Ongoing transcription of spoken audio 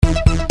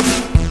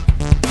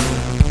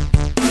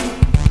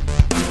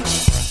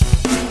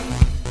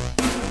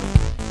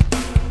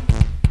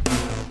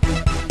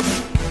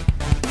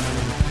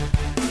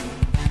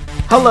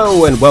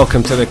Hello and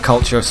welcome to the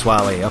Culture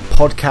Swally, a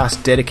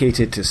podcast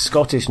dedicated to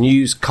Scottish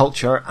news,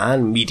 culture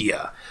and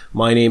media.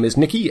 My name is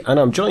Nicky and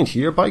I'm joined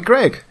here by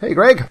Greg. Hey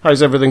Greg,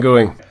 how's everything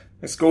going?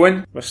 It's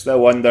going. We're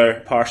still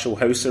under partial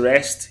house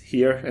arrest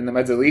here in the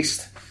Middle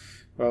East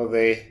while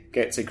they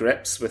get to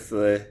grips with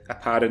the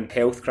apparent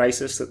health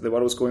crisis that the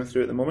world's going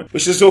through at the moment,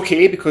 which is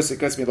okay because it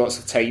gives me lots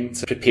of time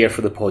to prepare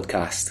for the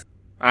podcast.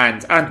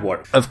 And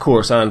work. Of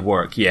course, and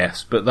work,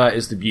 yes. But that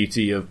is the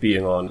beauty of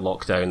being on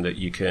lockdown, that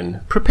you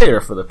can prepare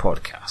for the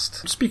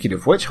podcast. Speaking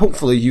of which,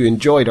 hopefully you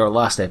enjoyed our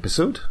last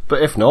episode.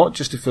 But if not,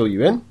 just to fill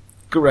you in,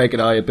 Greg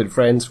and I have been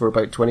friends for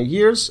about 20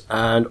 years.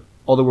 And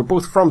although we're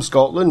both from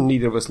Scotland,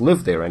 neither of us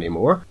live there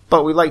anymore.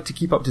 But we like to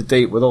keep up to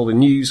date with all the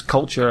news,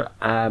 culture,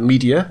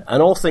 media,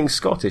 and all things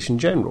Scottish in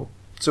general.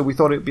 So we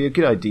thought it would be a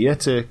good idea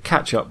to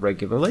catch up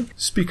regularly,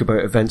 speak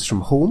about events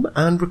from home,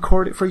 and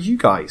record it for you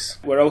guys.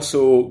 We're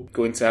also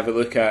going to have a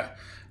look at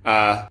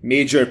a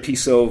major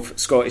piece of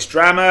Scottish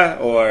drama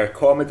or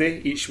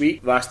comedy each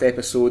week. Last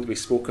episode we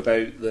spoke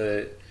about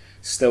the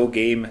Still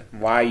Game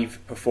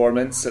live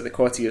performance at the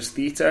Cottier's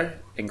Theatre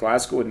in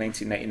Glasgow in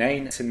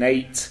 1999.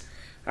 Tonight,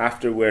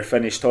 after we're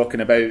finished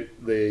talking about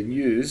the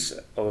news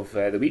of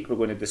the week, we're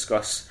going to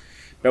discuss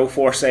Bill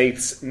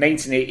Forsyth's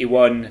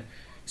 1981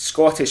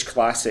 Scottish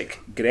classic,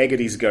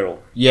 Gregory's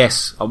Girl.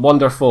 Yes, a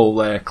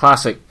wonderful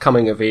classic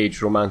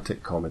coming-of-age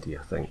romantic comedy,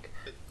 I think.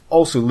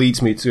 Also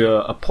leads me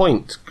to a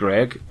point,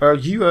 Greg. Are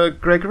you a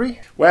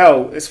Gregory?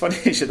 Well, it's funny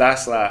you should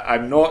ask that.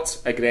 I'm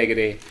not a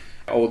Gregory,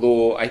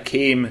 although I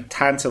came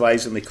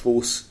tantalisingly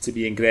close to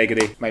being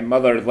Gregory. My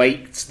mother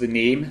liked the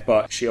name,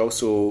 but she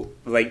also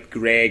liked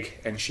Greg,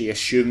 and she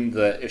assumed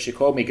that if she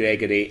called me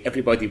Gregory,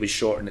 everybody would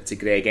shorten it to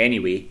Greg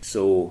anyway,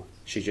 so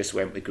she just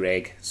went with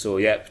Greg. So,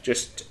 yep,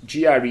 just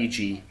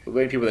G-R-E-G. The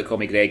only people that call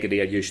me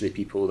Gregory are usually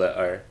people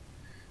that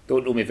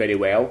don't know me very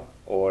well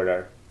or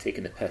are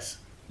taking the piss.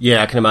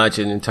 Yeah, I can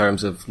imagine in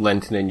terms of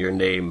lengthening your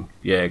name,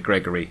 yeah,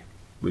 Gregory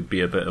would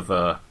be a bit of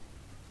a...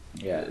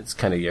 Yeah, it's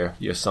kind of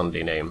your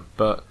Sunday name.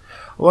 But,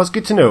 well, that's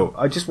good to know.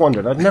 I just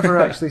wondered. I'd never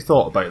actually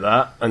thought about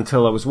that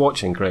until I was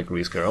watching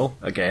Gregory's Girl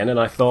again, and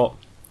I thought,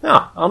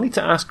 I'll need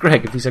to ask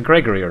Greg if he's a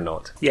Gregory or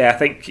not. Yeah, I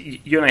think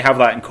you and I have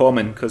that in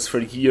common, because for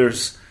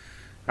years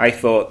I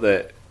thought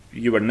that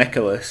you were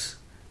Nicholas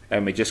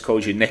and we just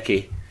called you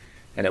Nicky,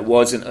 and it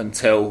wasn't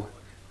until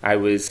I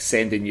was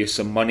sending you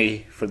some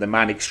money for the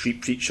Manic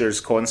Street Preachers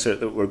concert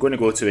that we're going to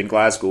go to in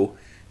Glasgow,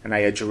 and I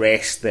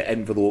addressed the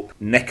envelope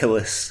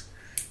Nicholas,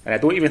 and I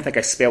don't even think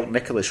I spelt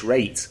Nicholas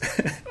right.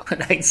 In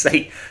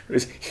hindsight, it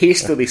was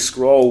hastily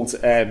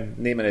scrawled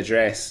name and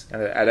address,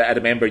 and I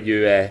remember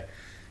you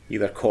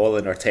either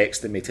calling or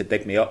texting me to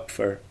dig me up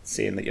for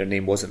saying that your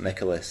name wasn't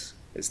Nicholas,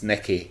 it's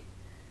Nicky.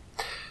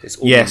 It's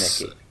only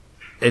yes, Nicky.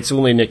 It's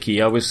only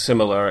Nicky. I was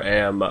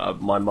similar.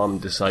 My mum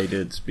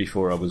decided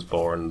before I was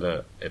born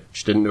that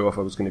she didn't know if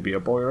I was going to be a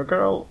boy or a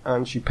girl,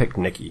 and she picked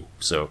Nicky.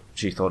 So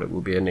she thought it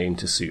would be a name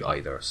to suit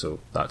either. So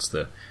that's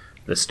the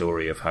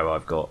story of how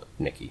I've got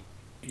Nicky.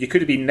 You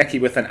could have been Nicky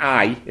with an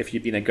I if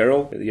you'd been a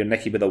girl, but you're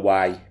Nicky with a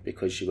Y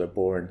because you were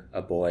born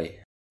a boy.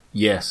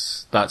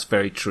 Yes, that's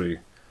very true.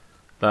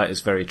 That is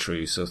very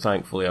true. So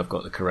thankfully I've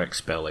got the correct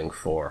spelling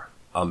for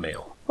a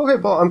male.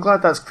 Okay, well, I'm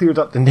glad that's cleared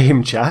up the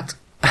name chat.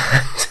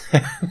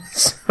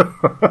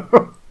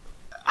 So,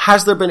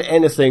 has there been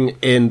anything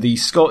in the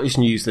Scottish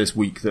news this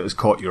week that has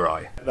caught your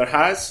eye? There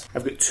has.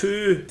 I've got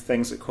two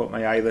things that caught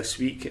my eye this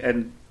week,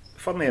 and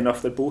funnily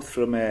enough, they're both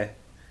from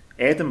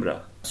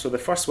Edinburgh. So the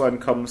first one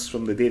comes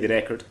from the Daily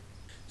Record.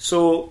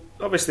 So,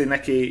 obviously,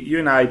 Nicky, you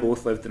and I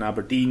both lived in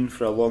Aberdeen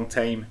for a long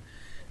time.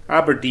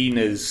 Aberdeen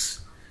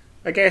is,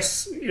 I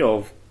guess,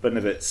 one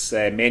of its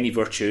many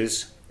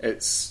virtues.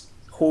 It's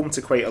home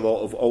to quite a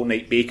lot of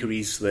all-night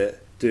bakeries that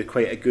do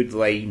quite a good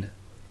line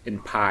in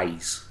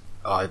pies.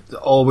 I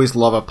always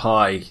love a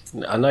pie.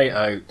 A night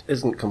out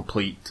isn't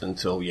complete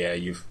until,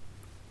 you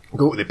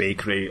go to the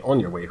bakery on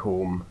your way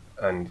home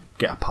and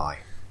get a pie.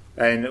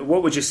 And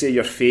what would you say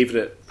your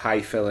favourite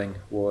pie filling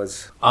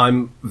was?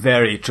 I'm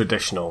very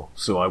traditional,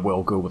 so I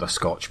will go with a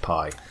Scotch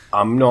pie.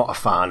 I'm not a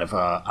fan of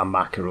a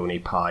macaroni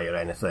pie or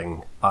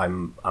anything.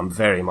 I'm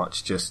very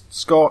much just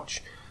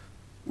Scotch,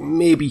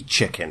 maybe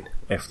chicken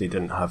if they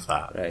didn't have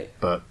that. Right.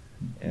 But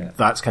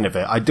that's kind of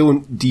it. I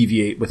don't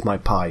deviate with my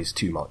pies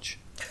too much.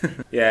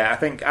 Yeah, I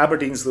think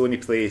Aberdeen's the only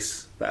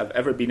place that I've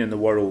ever been in the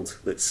world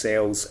that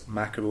sells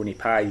macaroni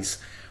pies.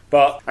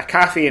 But a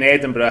cafe in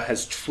Edinburgh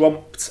has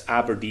trumped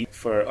Aberdeen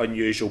for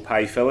unusual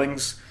pie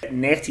fillings.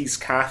 Nettie's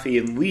Cafe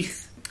in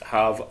Leith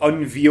have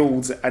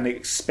unveiled an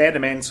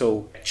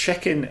experimental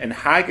chicken and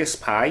haggis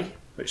pie,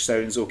 which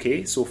sounds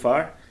okay so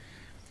far,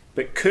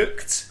 but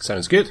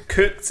Sounds good.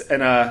 Cooked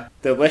in a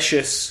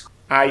delicious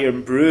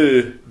iron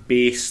brew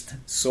based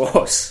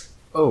sauce.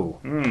 Oh.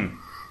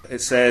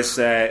 It says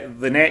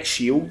Lynette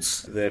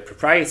Shields, the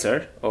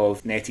proprietor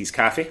of Nettie's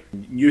Cafe,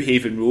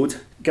 Newhaven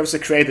Road, gives the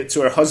credit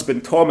to her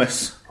husband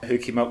Thomas, who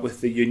came up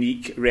with the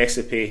unique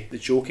recipe,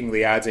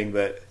 jokingly adding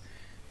that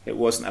it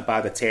wasn't a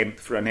bad attempt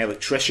for an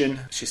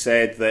electrician. She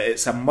said that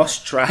it's a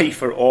must-try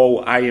for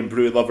all iron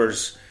brew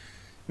lovers.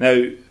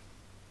 Now,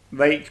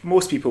 like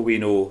most people we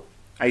know,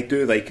 I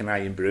do like an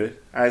iron brew.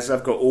 As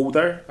I've got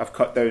older, I've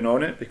cut down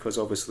on it because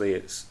obviously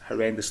it's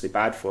horrendously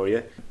bad for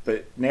you.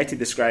 But Nettie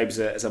describes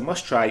it as a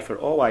must-try for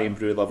all iron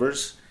brew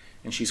lovers,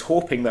 and she's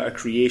hoping that her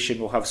creation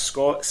will have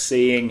Scott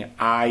saying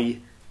aye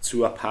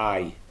to a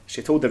pie.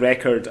 She told the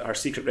Record her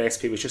secret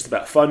recipe was just a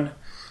bit of fun.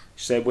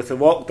 She said, with the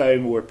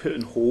lockdown we were put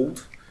on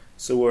hold,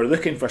 so we're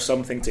looking for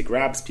something to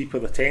grab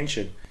people's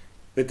attention.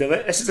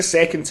 This is the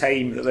second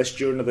time that this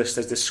journalist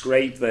has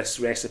described this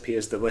recipe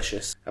as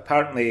delicious.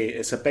 Apparently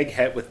it's a big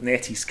hit with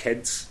Nettie's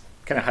kids.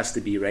 Kind of has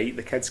to be, right?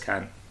 The kids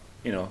can't,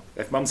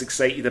 if mum's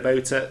excited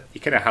about it, you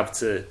kind of have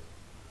to,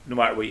 no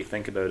matter what you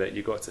think about it,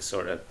 you've got to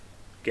sort of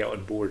get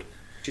on board.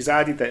 She's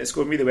added that it's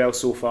going really well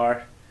so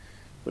far.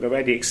 We're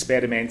already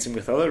experimenting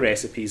with other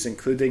recipes,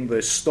 including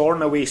the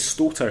Stornoway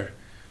Stoter,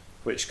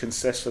 which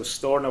consists of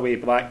Stornoway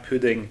black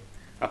pudding,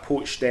 a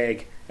poached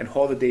egg, and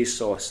hollandaise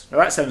sauce. Now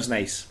that sounds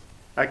nice.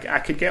 I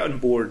could get on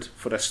board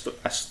for a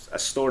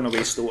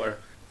Stornoway Stoter.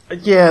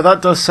 Yeah,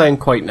 that does sound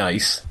quite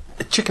nice.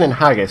 Chicken and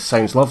haggis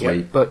sounds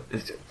lovely, but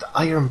the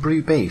iron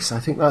brew base, I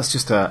think that's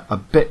just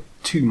a bit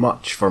too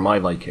much for my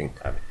liking.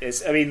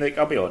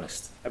 I'll be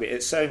honest.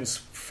 It sounds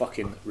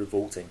fucking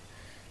revolting.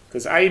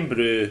 Because iron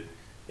brew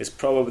is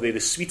probably the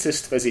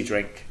sweetest fizzy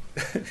drink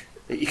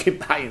that you can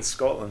buy in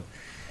Scotland.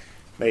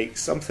 Like,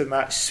 something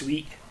that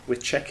sweet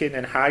with chicken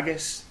and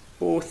haggis,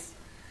 both,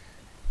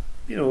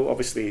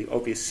 obviously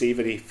obvious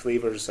savoury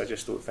flavours. I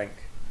just don't think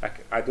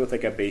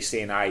I'd be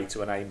saying aye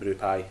to an iron brew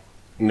pie.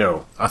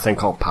 No, I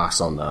think I'll pass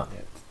on that.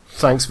 Yeah.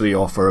 Thanks for the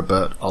offer,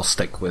 but I'll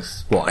stick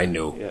with what I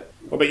know. Yeah.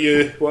 What about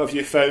you? What have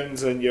you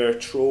found in your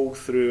troll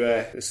through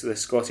the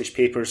Scottish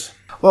papers?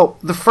 Well,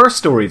 the first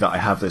story that I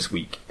have this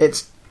week,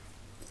 it's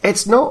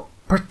not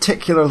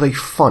particularly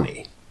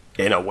funny,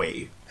 in a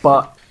way,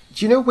 but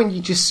do you know when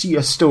you just see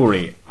a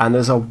story and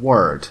there's a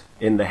word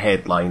in the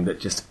headline that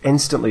just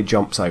instantly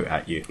jumps out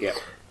at you? Yeah.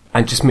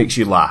 And just makes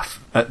you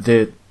laugh at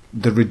the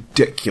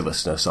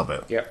ridiculousness of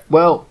it. Yeah.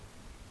 Well,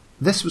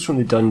 this was from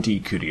the Dundee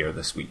Courier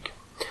this week.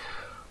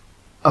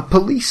 A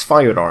police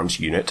firearms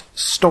unit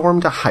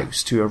stormed a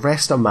house to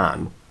arrest a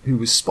man who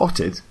was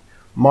spotted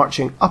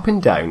marching up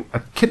and down a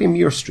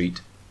Kirriemuir Street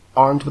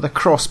armed with a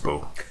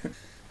crossbow.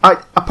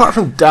 Apart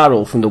from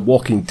Daryl from The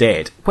Walking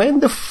Dead,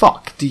 when the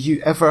fuck do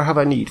you ever have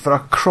a need for a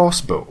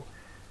crossbow?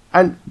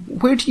 And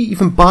where do you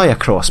even buy a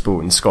crossbow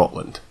in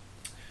Scotland?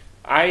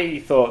 I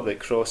thought that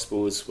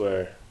crossbows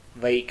were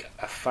like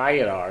a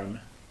firearm.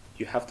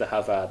 You have to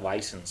have a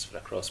licence for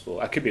a crossbow.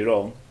 I could be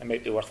wrong. It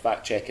might be worth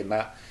fact checking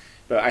that.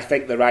 But I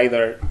think they're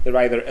either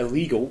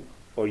illegal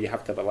or you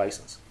have to have a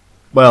licence.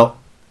 Well,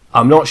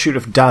 I'm not sure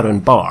if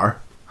Darren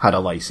Barr had a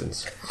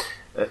licence.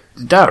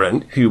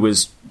 Darren, who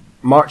was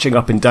marching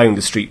up and down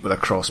the street with a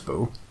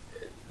crossbow,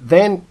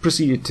 then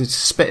proceeded to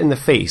spit in the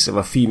face of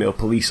a female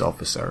police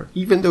officer,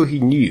 even though he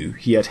knew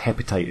he had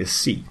hepatitis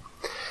C.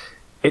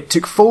 It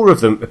took 4 of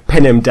them to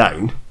pin him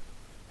down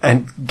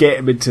and get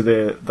him into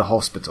the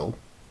hospital.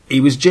 He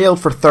was jailed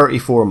for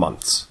 34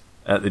 months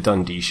at the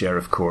Dundee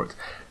Sheriff Court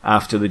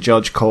after the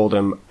judge called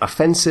him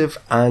offensive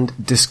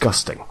and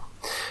disgusting.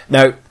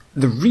 Now,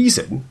 the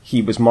reason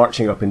he was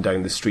marching up and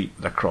down the street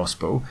with a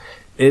crossbow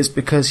is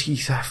because he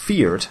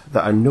feared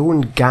that a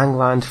known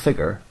gangland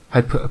figure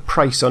had put a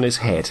price on his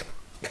head.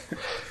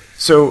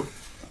 So,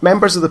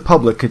 members of the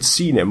public had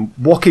seen him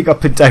walking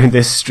up and down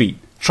this street,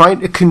 trying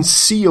to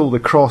conceal the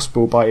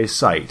crossbow by his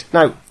side.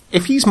 Now,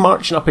 if he's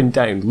marching up and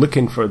down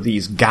looking for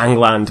these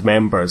gangland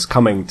members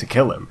coming to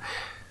kill him,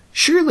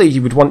 surely he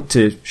would want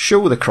to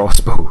show the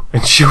crossbow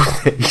and show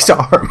that he's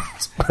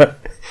armed. But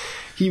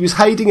he was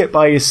hiding it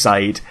by his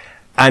side,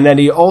 and then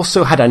he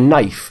also had a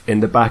knife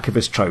in the back of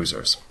his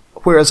trousers.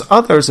 Whereas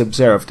others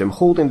observed him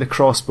holding the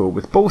crossbow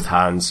with both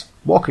hands,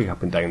 walking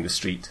up and down the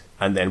street,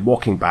 and then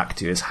walking back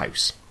to his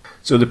house.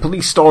 So the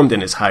police stormed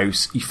in his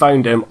house. He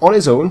found him on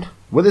his own,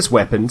 with his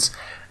weapons,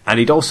 and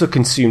he'd also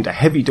consumed a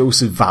heavy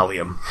dose of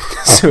Valium.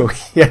 So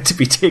he had to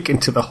be taken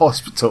to the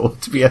hospital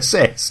to be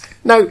assessed.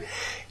 Now,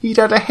 he'd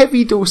had a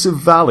heavy dose of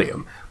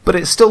Valium, but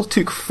it still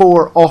took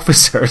 4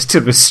 officers to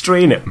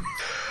restrain him.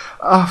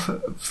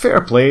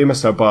 Fair play,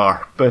 Mr.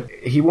 Barr, but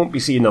he won't be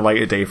seeing the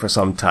light of day for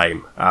some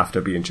time after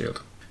being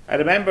jailed. I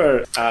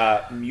remember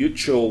a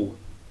mutual,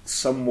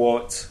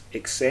 somewhat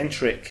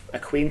eccentric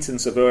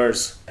acquaintance of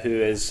ours who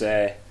has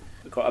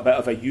got a bit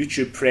of a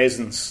YouTube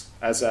presence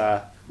as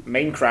a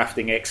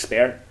Minecrafting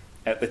expert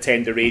at the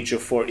tender age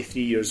of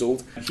 43 years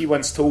old. He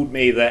once told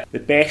me that the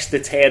best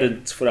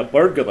deterrent for a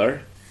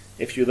burglar,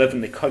 if you live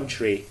in the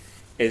country,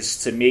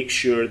 is to make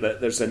sure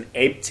that there's an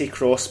empty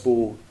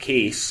crossbow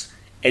case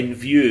in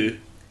view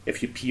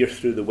if you peer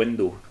through the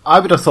window. I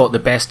would have thought the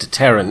best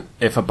deterrent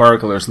if a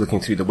burglar's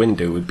looking through the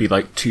window would be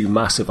like 2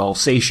 massive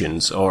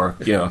Alsatians or,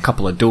 a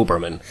couple of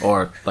Doberman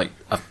or like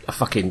a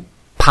fucking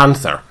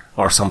panther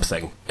or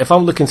something. If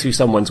I'm looking through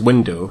someone's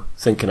window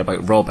thinking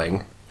about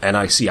robbing and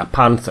I see a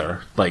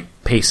panther like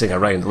pacing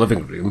around the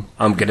living room,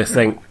 I'm going to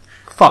think,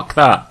 fuck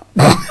that.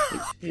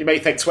 You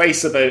might think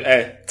twice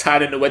about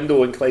tanning the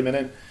window and climbing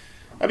in.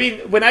 I mean,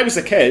 when I was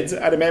a kid,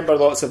 I remember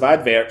lots of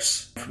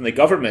adverts from the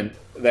government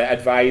that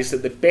advised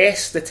that the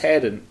best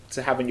deterrent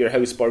to having your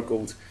house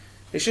burgled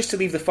is just to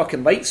leave the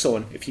fucking lights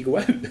on if you go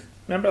out.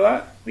 Remember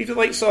that? Leave the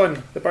lights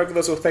on. The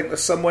burglars will think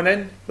there's someone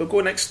in. They'll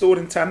go next door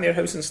and tan their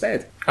house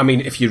instead. I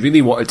mean, if you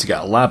really wanted to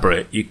get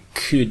elaborate, you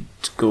could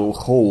go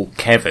whole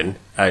Kevin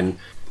and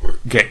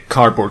get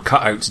cardboard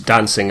cutouts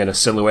dancing in a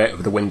silhouette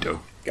of the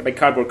window. Get my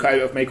cardboard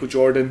cutout of Michael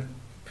Jordan,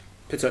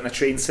 put it on a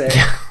train set.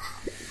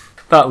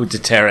 That would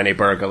deter any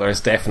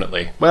burglars,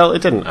 definitely. Well,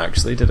 it didn't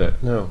actually, did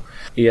it? No.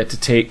 He had to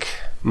take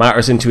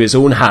matters into his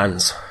own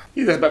hands.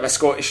 He's a bit of a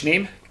Scottish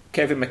name.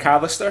 Kevin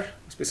McAllister.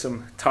 Must be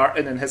some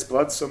tartan in his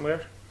blood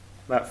somewhere.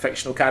 That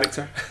fictional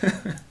character.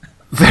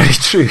 Very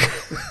true.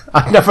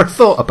 I've never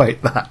thought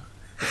about that.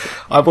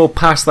 I will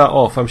pass that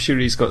off. I'm sure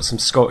he's got some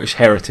Scottish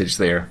heritage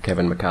there,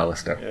 Kevin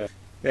McAllister.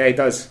 Yeah, he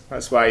does.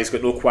 That's why he's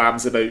got no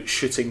qualms about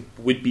shooting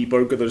would-be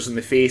burglars in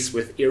the face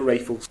with air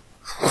rifles.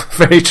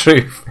 Very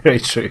true, very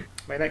true.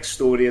 My next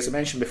story, as I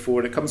mentioned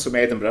before, it comes from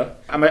Edinburgh.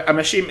 I'm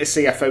ashamed to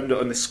say I found it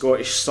on the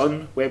Scottish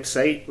Sun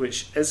website,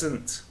 which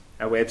isn't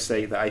a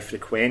website that I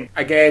frequent.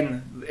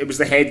 Again, it was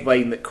the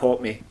headline that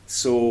caught me.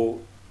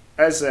 So,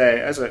 as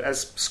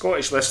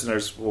Scottish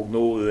listeners will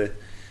know, the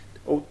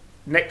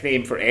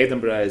nickname for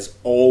Edinburgh is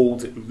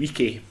Auld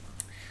Reekie.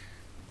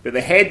 But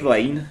the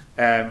headline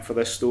for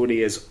this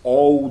story is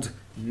Auld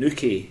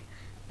Nookie.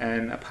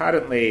 And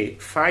apparently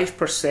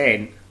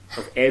 5%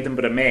 of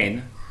Edinburgh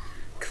men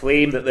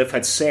claim that they've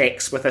had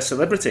sex with a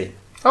celebrity.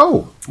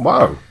 Oh,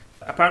 wow.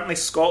 Apparently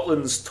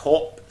Scotland's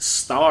top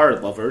star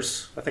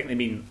lovers, I think they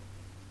mean,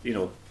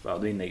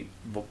 like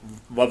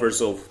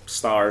lovers of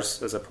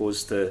stars as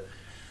opposed to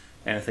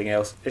anything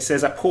else. It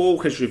says a poll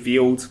has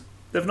revealed,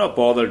 they've not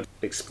bothered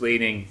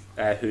explaining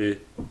who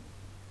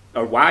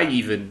or why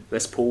even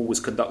this poll was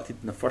conducted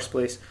in the first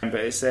place, but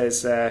it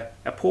says a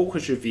poll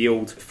has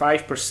revealed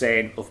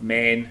 5% of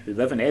men who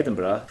live in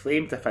Edinburgh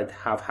claim to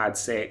have had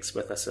sex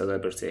with a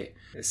celebrity.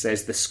 It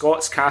says the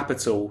Scots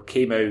capital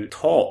came out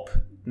top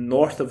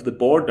north of the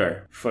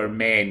border for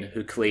men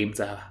who claim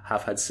to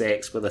have had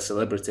sex with a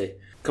celebrity.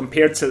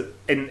 Compared to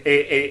in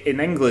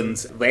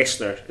England,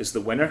 Leicester is the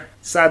winner.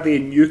 Sadly,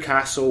 in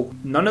Newcastle,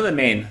 none of the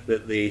men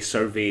that they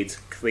surveyed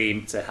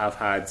claimed to have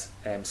had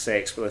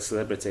sex with a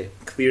celebrity.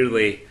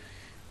 Clearly,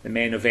 the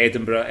men of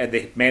Edinburgh and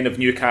the men of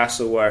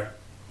Newcastle are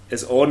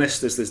as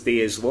honest as this day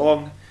is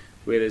long,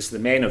 whereas the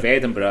men of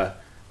Edinburgh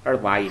are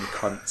lying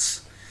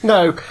cunts.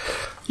 Now,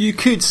 you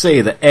could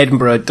say that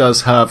Edinburgh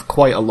does have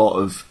quite a lot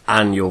of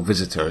annual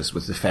visitors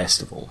with the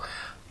festival.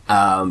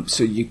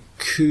 So you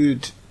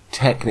could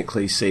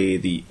technically say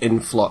the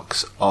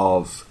influx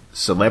of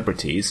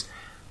celebrities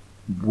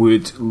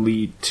would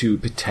lead to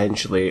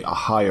potentially a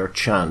higher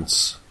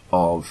chance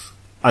of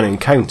an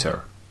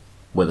encounter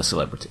with a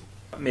celebrity.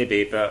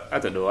 Maybe, but I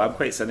don't know. I'm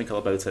quite cynical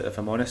about it, if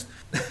I'm honest.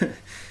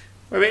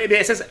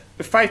 It says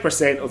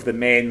 5% of the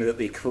men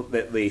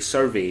that they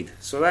surveyed.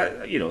 So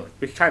that,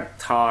 we can't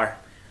tar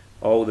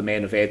all the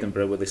men of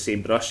Edinburgh with the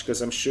same brush,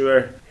 because I'm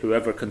sure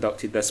whoever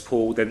conducted this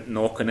poll didn't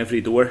knock on every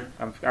door.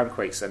 I'm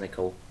quite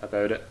cynical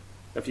about it.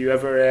 Have you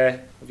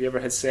ever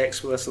had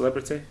sex with a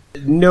celebrity?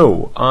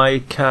 No,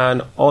 I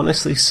can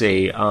honestly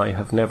say I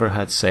have never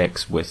had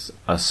sex with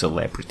a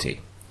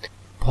celebrity.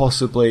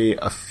 Possibly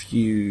a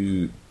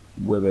few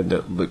women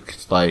that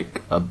looked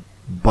like a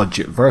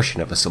budget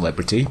version of a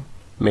celebrity,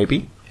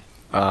 maybe,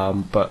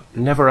 but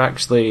never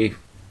actually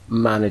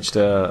managed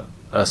a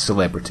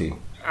celebrity.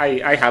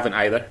 I haven't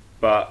either,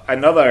 but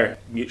another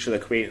mutual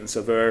acquaintance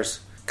of ours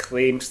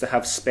claims to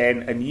have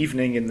spent an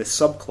evening in the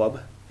Sub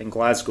Club in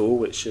Glasgow,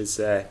 which is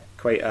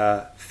quite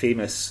a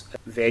famous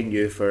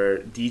venue for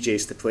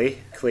DJs to play.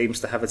 Claims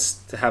to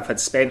have had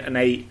spent a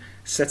night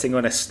sitting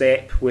on a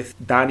step with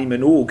Danny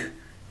Minogue,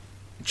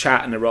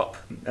 chatting her up.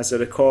 As I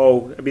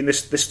recall, I mean, the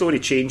story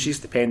changes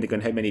depending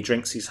on how many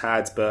drinks he's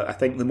had, but I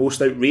think the most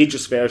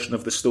outrageous version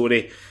of the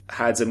story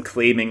had him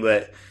claiming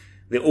that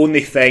the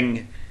only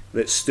thing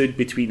that stood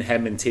between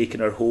him and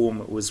taking her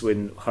home was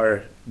when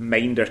her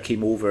minder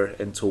came over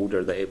and told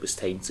her that it was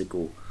time to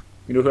go.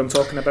 You know who I'm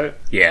talking about?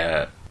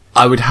 Yeah,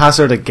 I would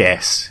hazard a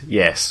guess,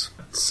 yes.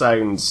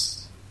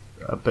 Sounds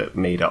a bit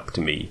made up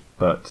to me,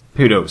 but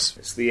who knows?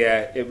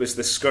 It was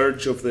the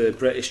scourge of the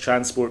British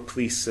Transport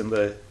Police in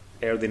the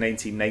early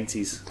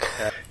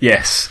 1990s.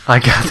 Yes, I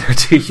gathered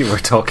who you were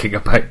talking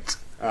about.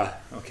 Ah,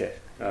 okay.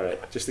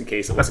 Alright, just in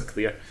case it wasn't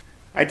clear.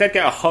 I did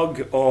get a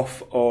hug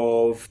off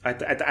of... I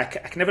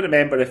can never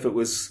remember if it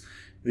was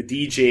the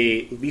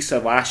DJ Lisa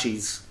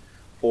Lashes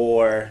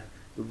or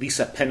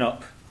Lisa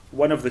Pinup,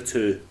 one of the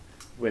two,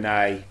 when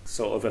I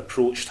sort of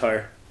approached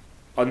her.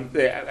 I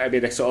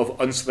made a sort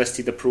of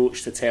unsolicited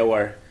approach to tell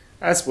her,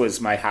 as was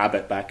my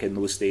habit back in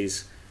those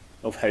days,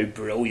 of how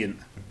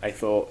brilliant I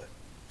thought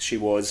she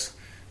was.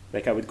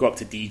 Like, I would go up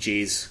to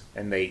DJs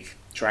and like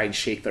try and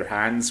shake their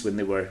hands when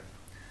they were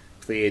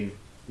playing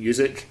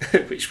music,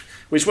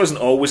 which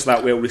wasn't always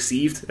that well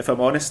received, if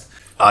I'm honest.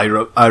 I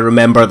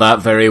remember that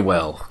very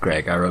well,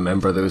 Greg. I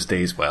remember those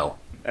days well.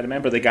 I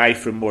remember the guy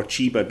from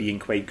Morchiba being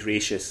quite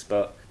gracious,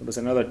 but there was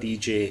another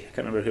DJ, I can't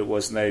remember who it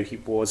was now, he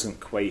wasn't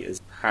quite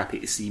as happy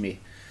to see me.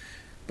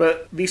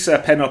 But Lisa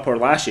Pin-Up or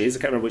Lashes, I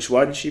can't remember which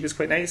one, she was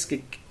quite nice,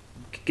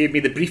 gave me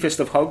the briefest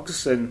of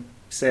hugs and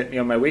sent me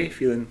on my way,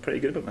 feeling pretty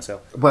good about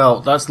myself.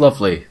 Well, that's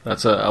lovely.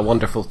 That's a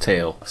wonderful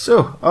tale.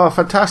 So,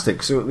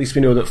 fantastic. So at least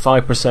we know that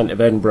 5% of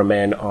Edinburgh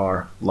men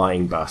are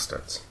lying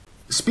bastards.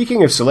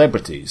 Speaking of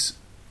celebrities,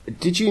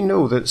 did you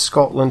know that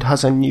Scotland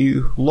has a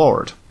new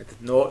Lord? I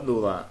did not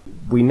know that.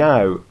 We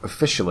now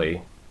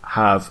officially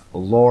have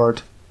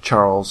Lord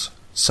Charles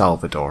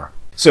Salvador.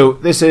 So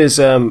this is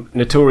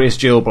notorious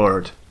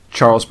jailbird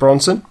Charles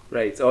Bronson.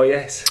 Right, oh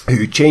yes.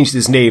 Who changed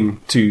his name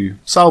to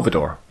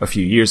Salvador a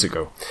few years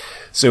ago.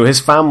 So his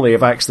family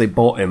have actually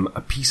bought him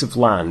a piece of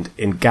land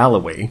in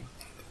Galloway.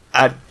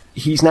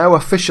 He's now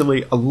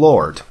officially a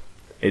lord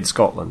in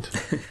Scotland.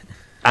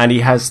 And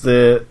he has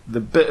the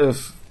bit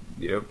of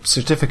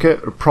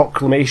certificate or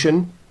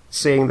proclamation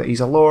saying that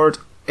he's a lord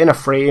in a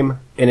frame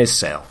in his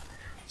cell.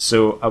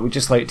 So I would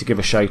just like to give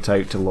a shout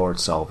out to Lord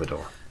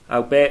Salvador.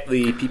 I'll bet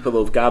the people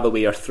of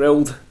Galloway are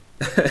thrilled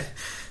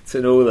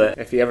to know that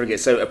if he ever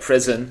gets out of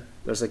prison,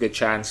 there's a good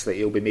chance that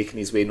he'll be making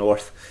his way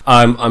north.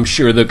 I'm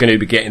sure they're going to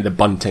be getting the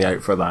bunting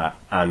out for that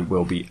and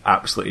will be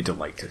absolutely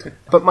delighted.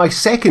 But my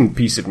second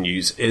piece of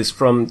news is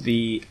from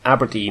the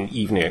Aberdeen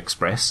Evening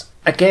Express.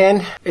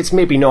 Again, it's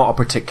maybe not a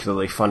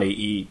particularly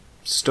funny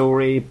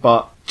story,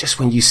 but just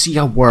when you see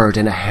a word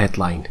in a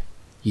headline,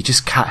 you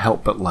just can't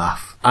help but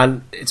laugh.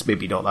 And it's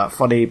maybe not that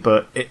funny,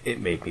 but it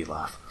made me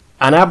laugh.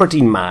 An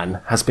Aberdeen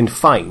man has been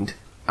fined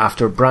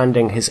after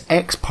branding his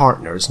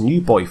ex-partner's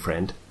new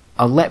boyfriend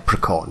a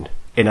leprechaun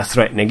in a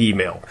threatening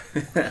email.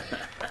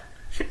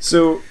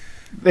 So,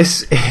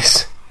 this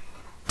is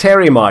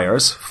Terry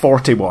Myers,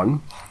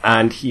 41,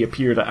 and he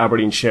appeared at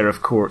Aberdeen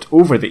Sheriff Court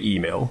over the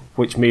email,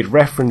 which made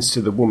reference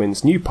to the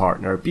woman's new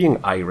partner being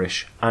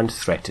Irish and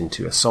threatened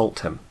to assault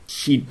him.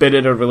 He'd been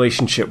in a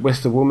relationship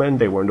with the woman,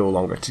 they were no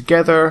longer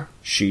together,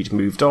 she'd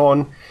moved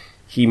on.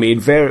 He made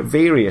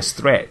various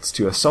threats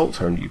to assault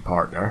her new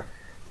partner,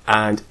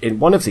 and in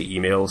one of the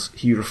emails,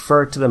 he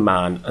referred to the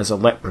man as a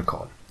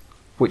leprechaun,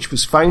 which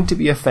was found to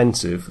be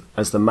offensive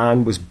as the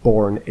man was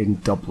born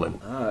in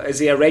Dublin. Is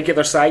he a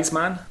regular size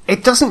man?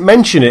 It doesn't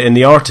mention it in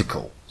the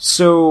article,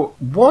 so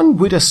one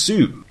would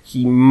assume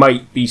he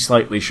might be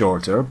slightly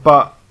shorter,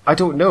 but I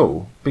don't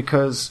know,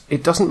 because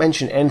it doesn't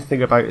mention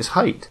anything about his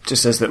height. It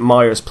just says that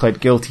Myers pled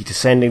guilty to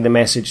sending the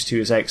message to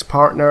his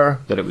ex-partner,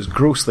 that it was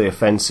grossly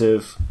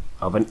offensive,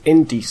 of an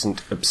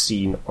indecent,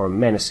 obscene, or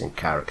menacing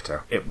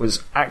character. It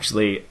was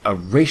actually a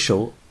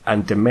racial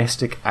and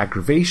domestic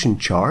aggravation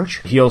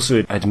charge. He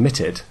also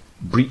admitted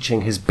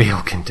breaching his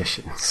bail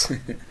conditions.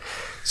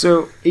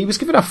 So he was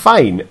given a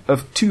fine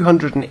of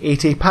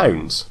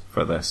 £280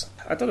 for this.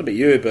 I don't know about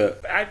you,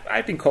 but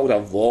I've been called a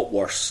lot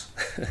worse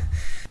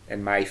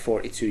in my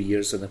 42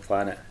 years on the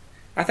planet.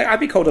 I think I've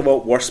been called a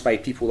lot worse by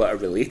people that are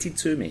related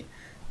to me,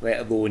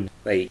 let alone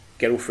like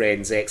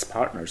girlfriends,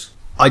 ex-partners.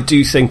 I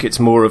do think it's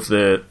more of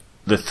the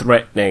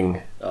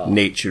threatening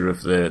nature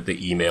of the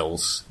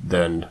emails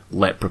than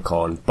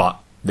leprechaun, but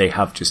they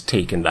have just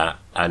taken that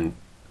and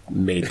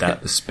made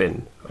that the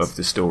spin of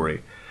the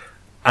story.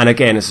 And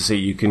again, as I say,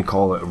 you can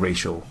call it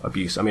racial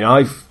abuse. I mean,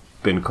 I've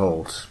been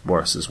called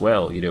worse as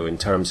well, in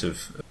terms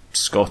of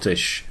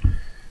Scottish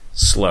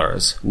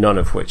slurs, none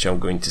of which I'm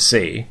going to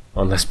say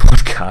on this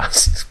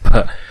podcast,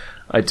 but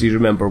I do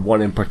remember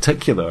one in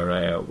particular.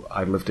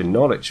 I lived in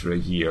Norwich for a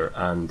year,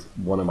 and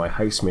one of my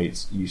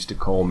housemates used to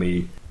call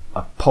me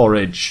a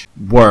porridge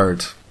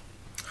word.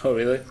 Oh,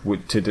 really?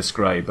 To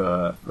describe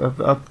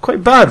a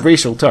quite bad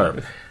racial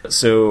term.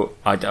 So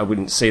I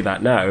wouldn't say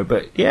that now,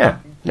 but yeah,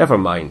 never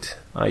mind.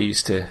 I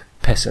used to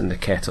piss in the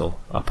kettle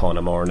upon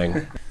a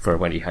morning for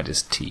when he had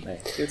his tea.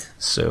 Right, good.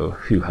 So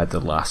who had the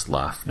last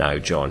laugh now,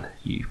 John?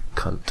 You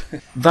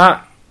cunt.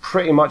 That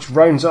pretty much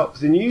rounds up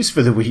the news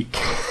for the week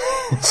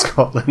in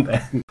Scotland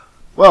then.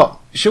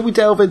 Well, shall we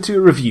delve into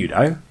a review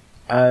now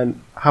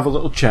and have a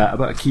little chat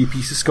about a key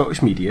piece of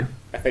Scottish media?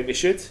 I think we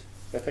should.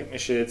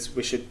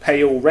 We should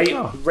pile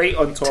right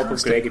on top fantastic.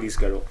 of Gregory's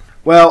Girl.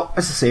 Well,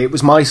 as I say, it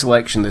was my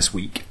selection this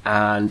week,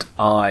 and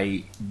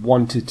I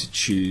wanted to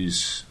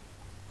choose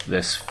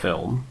this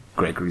film,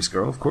 Gregory's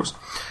Girl, of course.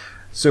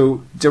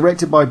 So,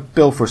 directed by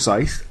Bill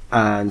Forsyth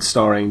and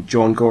starring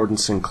John Gordon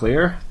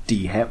Sinclair,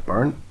 Dee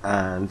Hepburn,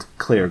 and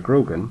Claire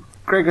Grogan.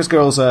 Gregory's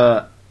Girl's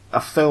a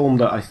film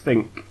that I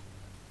think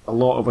a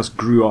lot of us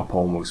grew up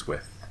almost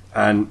with.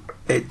 And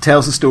it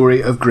tells the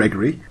story of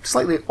Gregory,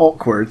 slightly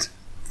awkward,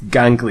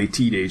 gangly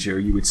teenager,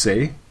 you would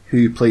say,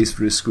 who plays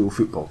for his school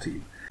football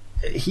team.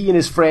 He and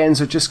his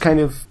friends are just kind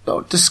of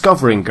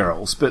discovering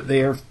girls, but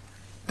they're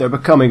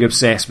becoming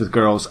obsessed with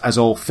girls, as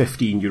all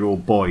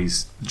 15-year-old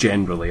boys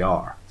generally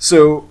are.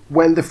 So,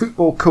 when the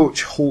football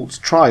coach holds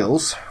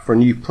trials for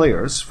new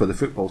players for the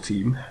football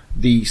team,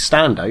 the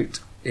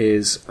standout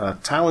is a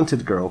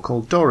talented girl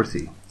called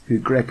Dorothy, who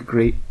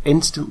Gregory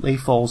instantly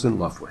falls in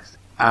love with.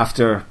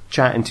 After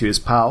chatting to his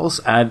pals,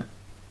 and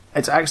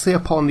it's actually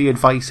upon the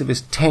advice of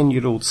his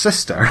 10-year-old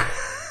sister,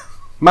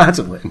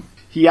 Madeline,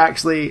 He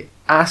actually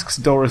asks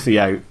Dorothy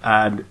out,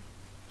 and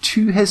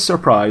to his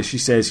surprise, she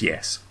says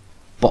yes.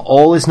 But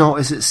all is not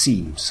as it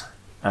seems,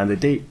 and the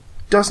date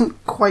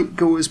doesn't quite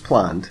go as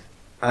planned,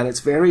 and it's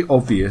very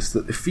obvious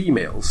that the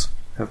females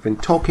have been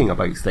talking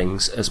about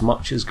things as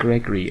much as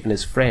Gregory and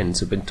his friends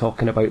have been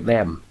talking about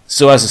them.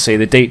 So as I say,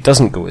 the date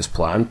doesn't go as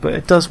planned, but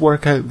it does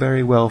work out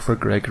very well for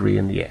Gregory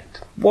in the end.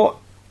 What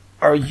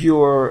are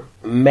your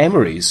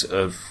memories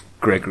of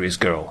Gregory's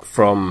Girl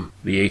from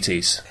the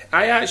 80s?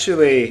 I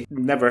actually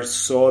never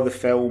saw the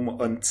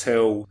film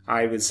until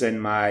I was in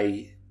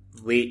my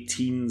late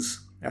teens.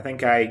 I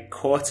think I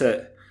caught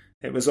it.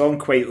 It was on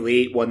quite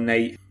late one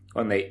night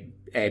on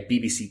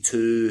BBC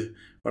Two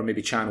or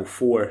maybe Channel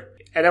 4.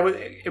 And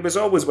it was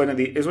always one of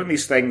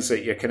these things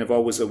that you're kind of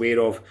always aware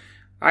of.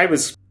 I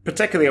was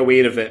particularly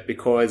aware of it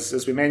because,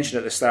 as we mentioned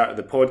at the start of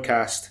the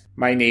podcast,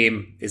 my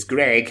name is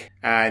Greg,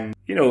 and,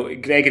 you know,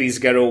 Gregory's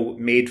Girl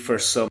made for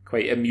some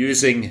quite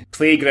amusing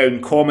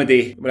playground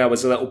comedy when I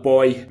was a little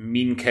boy.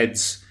 Mean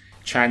kids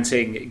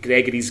chanting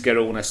Gregory's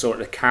Girl in a sort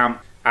of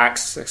camp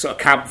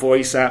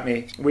voice at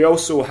me. We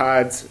also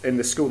had, in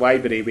the school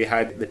library, we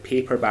had the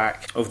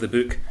paperback of the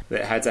book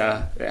that had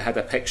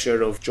a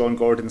picture of John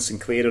Gordon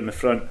Sinclair on the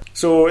front.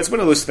 So it's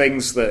one of those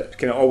things that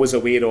kind of always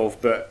aware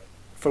of, but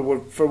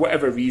for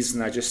whatever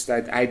reason,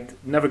 I'd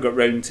never got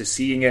round to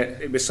seeing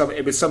it. It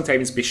would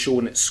sometimes be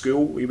shown at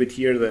school. We would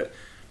hear that,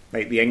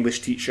 like, the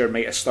English teacher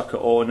might have stuck it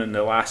on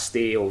the last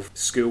day of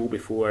school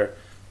before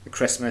the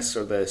Christmas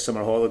or the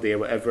summer holiday or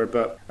whatever,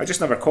 but I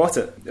just never caught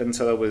it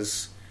until I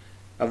was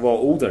a lot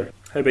older.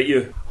 How about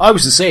you? I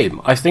was the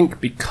same. I think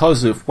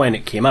because of when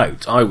it came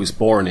out. I was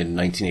born in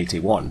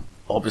 1981.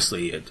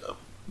 Obviously,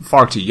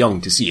 far too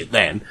young to see it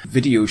then.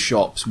 Video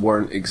shops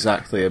weren't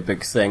exactly a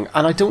big thing,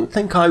 and I don't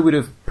think I would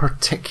have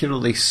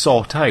particularly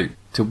sought out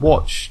to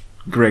watch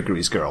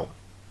Gregory's Girl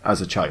as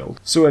a child.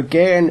 So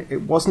again,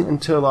 it wasn't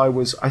until I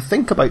was, I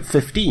think, about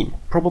 15,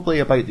 probably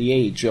about the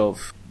age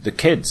of the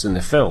kids in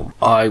the film.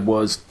 I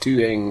was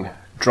doing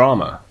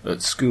drama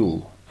at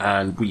school,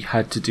 and we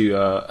had to do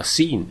a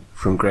scene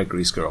from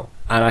Gregory's Girl.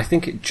 And I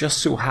think it just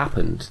so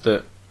happened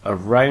that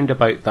around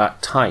about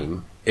that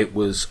time, it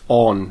was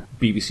on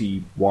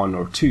BBC 1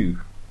 or 2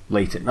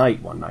 late at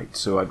night one night.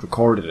 So I'd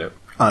recorded it,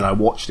 and I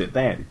watched it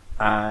then.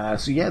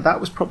 So yeah, that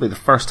was probably the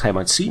first time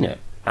I'd seen it.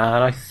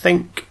 And I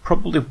think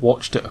probably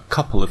watched it a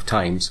couple of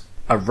times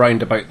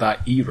around about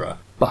that era.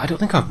 But I don't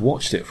think I've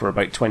watched it for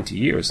about 20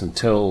 years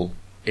until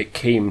it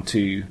came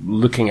to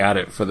looking at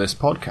it for this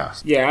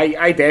podcast. Yeah,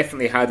 I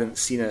definitely hadn't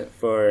seen it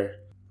for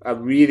a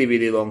really,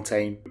 really long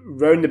time.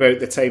 Round about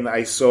the time that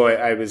I saw it,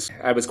 I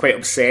was quite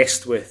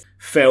obsessed with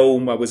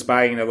film. I was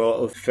buying a lot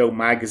of film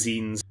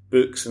magazines,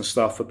 books and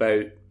stuff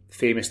about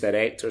famous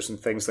directors and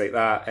things like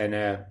that.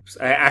 And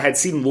I had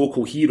seen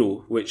Local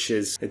Hero, which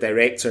is the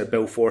director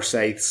Bill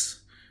Forsyth's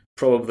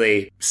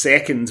probably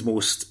second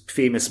most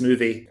famous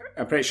movie.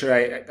 I'm pretty sure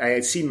I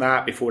had seen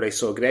that before I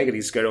saw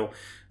Gregory's Girl.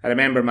 I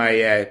remember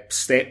my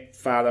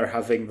stepfather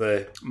having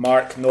the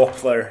Mark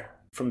Knopfler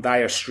from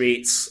Dire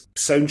Straits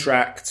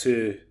soundtrack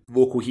to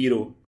Local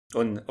Hero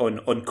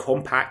on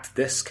compact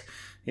disc.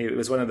 It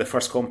was one of the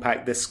first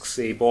compact discs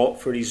he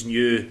bought for his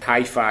new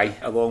hi-fi,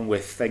 along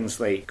with things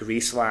like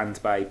Graceland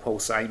by Paul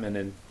Simon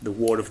and The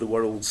War of the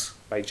Worlds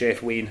by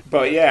Jeff Wayne.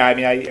 But yeah, I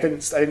mean, I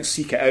didn't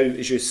seek it out,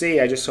 as you say.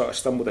 I just sort of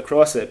stumbled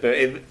across it, but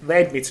it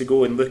led me to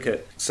go and look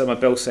at some of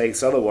Bill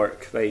Sykes' other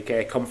work,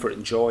 like Comfort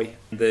and Joy,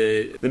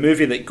 the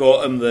movie that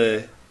got him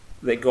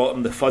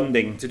the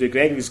funding to do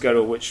Gregory's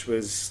Girl, which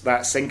was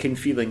That Sinking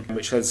Feeling,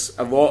 which has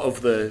a lot of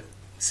the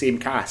same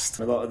cast.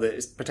 A lot of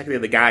particularly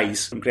the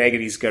guys from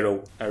Gregory's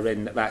Girl are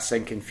in That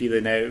Sinking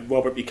Feeling. Now,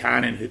 Robert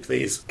Buchanan, who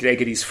plays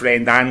Gregory's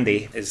friend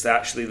Andy, is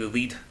actually the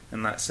lead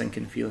in That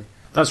Sinking Feeling.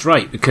 That's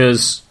right,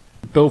 because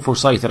Bill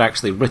Forsyth had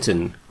actually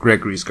written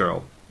Gregory's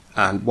Girl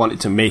and wanted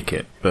to make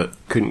it, but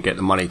couldn't get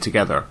the money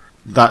together.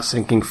 That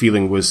Sinking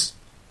Feeling was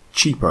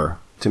cheaper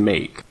to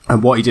make.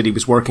 And what he did, he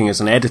was working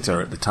as an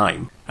editor at the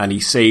time, and he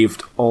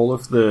saved all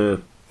of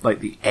the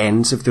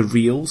ends of the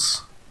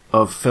reels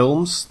of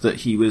films that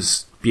he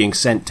was being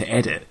sent to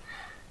edit.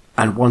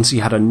 And once he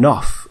had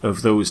enough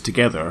of those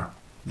together,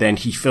 then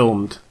he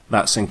filmed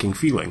That Sinking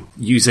Feeling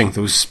using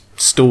those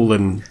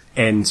stolen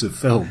ends of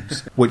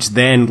films, which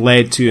then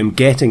led to him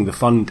getting the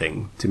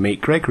funding to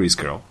make Gregory's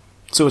Girl.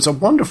 So it's a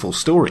wonderful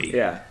story.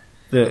 Yeah.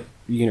 That,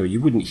 you know,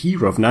 you wouldn't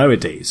hear of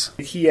nowadays.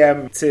 He,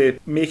 to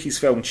make his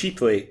film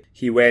cheaply,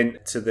 he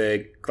went to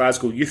the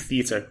Glasgow Youth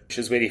Theatre, which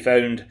is where he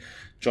found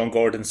John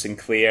Gordon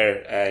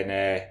Sinclair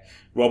and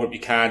Robert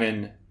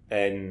Buchanan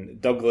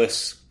and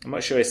Douglas. I'm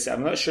not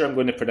sure I'm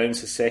going to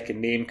pronounce his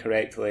second name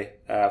correctly.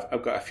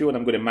 I've got a feeling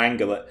I'm going to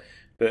mangle it.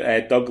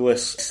 But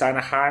Douglas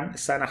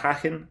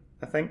Sanahakin,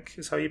 I think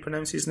is how you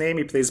pronounce his name.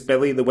 He plays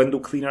Billy, the window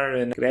cleaner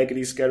in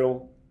Gregory's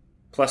Girl.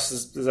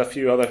 Plus there's a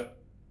few other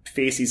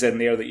faces in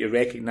there that you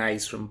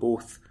recognise from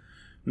both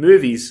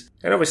movies.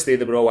 And obviously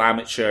they were all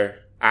amateur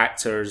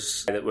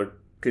actors that were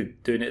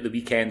doing it at the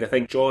weekend. I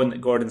think John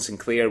Gordon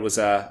Sinclair was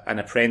an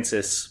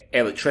apprentice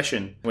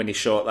electrician when he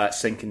shot That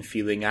Sinking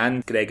Feeling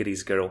and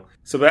Gregory's Girl.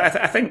 So, but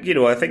I think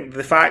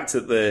the fact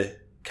that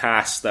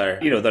cast are,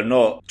 they're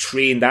not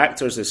trained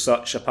actors as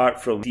such,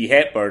 apart from Dee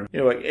Hepburn.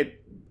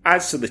 It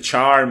adds to the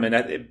charm, and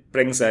it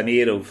brings an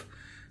air of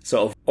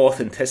sort of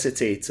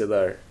authenticity to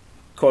their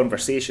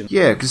conversation.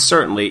 Yeah, because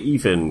certainly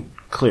even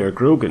Claire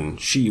Grogan,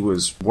 she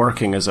was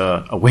working as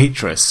a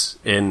waitress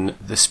in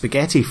the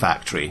spaghetti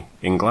factory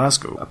in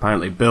Glasgow.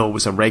 Apparently Bill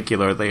was a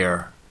regular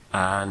there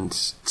and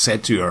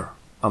said to her,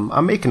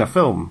 I'm making a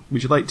film,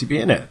 would you like to be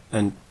in it?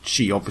 And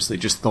she obviously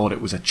just thought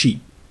it was a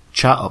cheap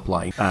chat-up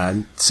line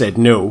and said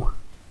no,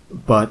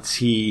 but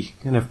he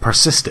kind of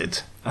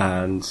persisted,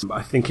 and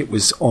I think it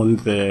was on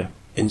the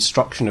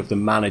instruction of the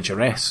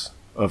manageress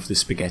of the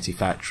spaghetti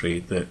factory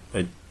that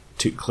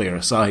took Claire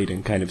aside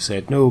and kind of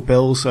said, no,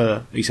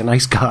 he's a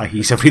nice guy,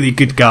 he's a really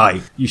good guy,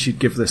 you should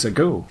give this a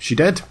go. She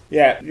did.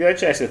 Yeah, the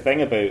interesting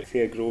thing about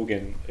Claire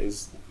Grogan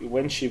is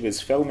when she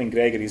was filming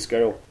Gregory's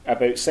Girl,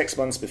 about 6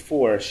 months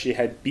before, she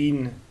had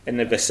been in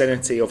the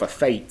vicinity of a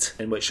fight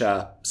in which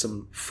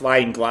some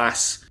flying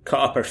glass cut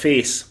up her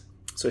face.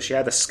 So she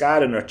had a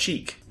scar on her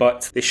cheek,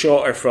 but they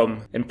shot her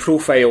in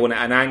profile and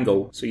at an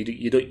angle, so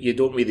you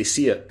don't really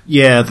see it.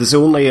 Yeah, there's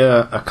only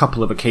a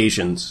couple of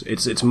occasions.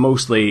 It's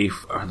mostly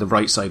the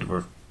right side of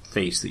her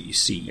face that you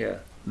see. Yeah.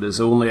 There's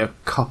only a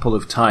couple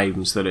of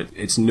times that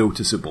it's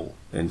noticeable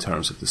in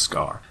terms of the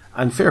scar.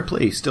 And fair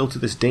play, still to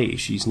this day,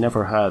 she's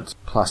never had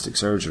plastic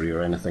surgery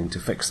or anything to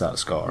fix that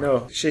scar.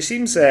 No, she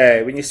seems,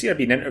 when you see her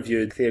being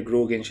interviewed, Claire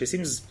Grogan, she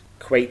seems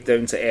quite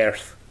down to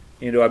earth.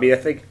 I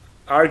think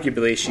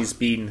arguably she's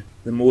been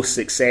the most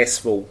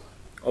successful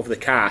of the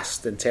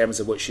cast in terms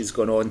of what she's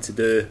gone on to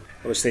do.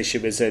 Obviously she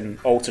was in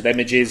Altered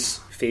Images,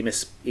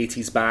 famous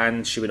 80s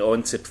band. She went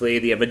on to play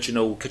the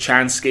original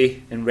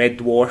Kachansky in Red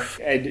Dwarf,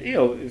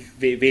 and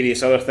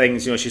various other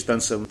things. She's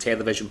done some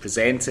television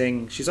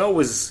presenting. She's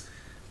always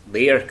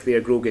there,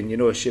 Claire Grogan.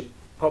 She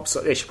popped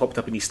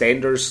up in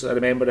EastEnders, I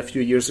remember, a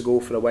few years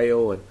ago for a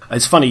while. And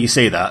it's funny you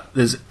say that.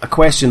 There's a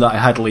question that I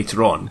had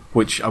later on,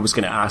 which I was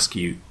going to ask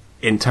you.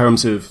 In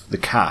terms of the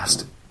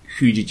cast,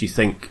 who did you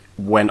think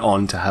went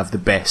on to have the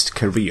best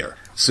career?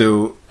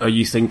 So, are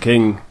you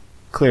thinking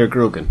Claire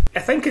Grogan? I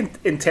think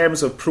in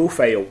terms of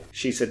profile,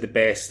 she's had the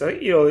best.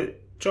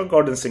 John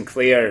Gordon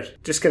Sinclair,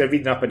 just kind of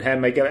reading up on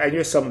him, I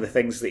knew some of the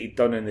things that he'd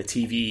done in the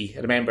TV. I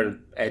remember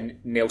in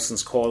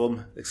Nelson's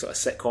Column, the sort of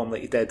sitcom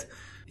that he did.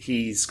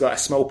 He's got a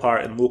small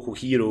part in Local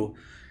Hero.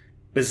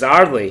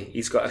 Bizarrely,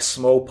 he's got a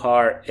small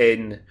part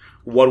in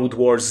World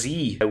War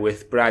Z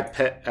with Brad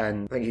Pitt,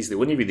 and I think he's the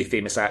only really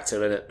famous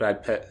actor in it,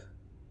 Brad Pitt.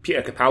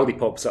 Peter Capaldi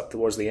pops up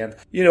towards the end.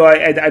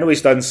 I know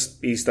he's done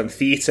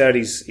theatre.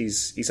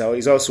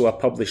 He's also a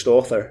published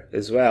author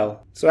as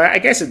well. So I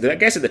guess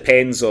it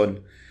depends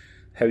on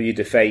how you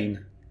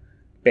define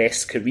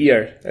best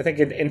career. I think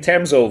in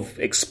terms of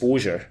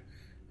exposure,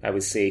 I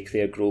would say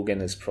Claire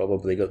Grogan has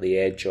probably got the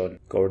edge on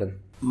Gordon.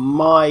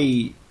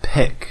 My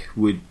pick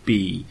would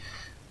be,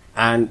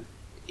 and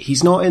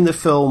he's not in the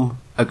film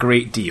a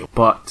great deal,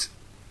 but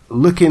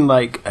looking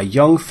like a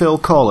young Phil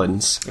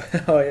Collins,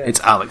 oh, yeah. It's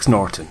Alex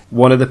Norton,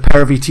 one of the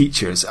pervy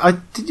teachers.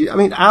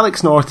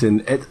 Alex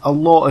Norton, a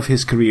lot of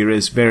his career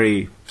is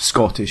very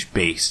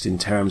Scottish-based in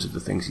terms of the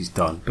things he's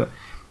done, but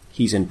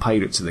he's in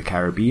Pirates of the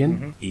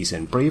Caribbean, he's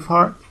in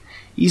Braveheart,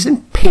 he's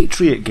in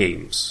Patriot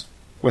Games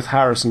with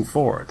Harrison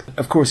Ford.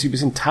 Of course, he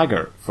was in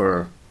Taggart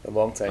for a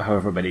long time,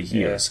 however many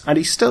years, and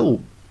he's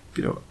still,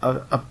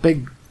 a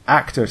big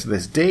actor to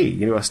this day.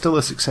 Still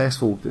a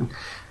successful.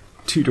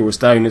 Two Doors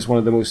Down is one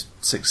of the most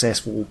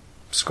successful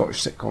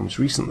Scottish sitcoms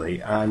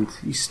recently, and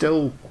he's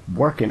still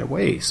working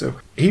away. So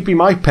he'd be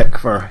my pick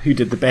for who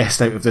did the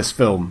best out of this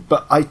film.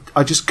 But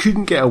I just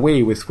couldn't get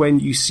away with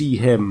when you see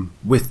him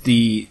with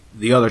the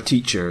other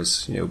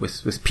teachers,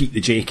 with Pete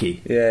the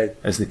Jakey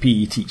as the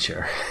PE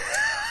teacher,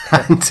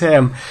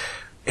 and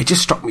it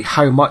just struck me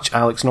how much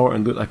Alex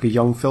Norton looked like a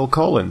young Phil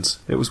Collins.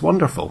 It was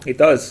wonderful. He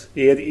does.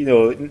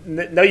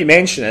 Now you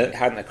mention it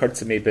hadn't occurred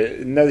to me,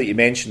 but now that you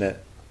mention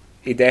it,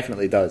 he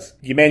definitely does.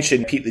 You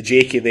mentioned Pete the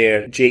Jakey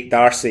there, Jake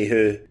Darcy,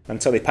 who,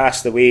 until he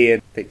passed away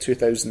in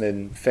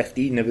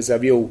 2015, it was a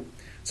real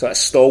sort of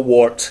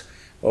stalwart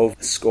of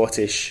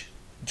Scottish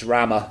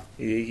drama.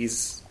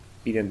 He's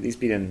been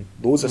in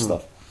loads of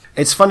stuff.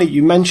 It's funny,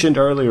 you mentioned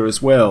earlier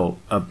as well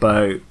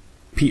about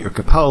Peter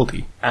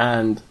Capaldi,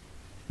 and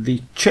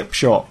the chip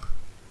shop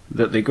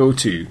that they go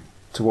to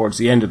towards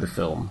the end of the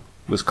film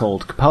was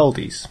called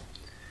Capaldi's,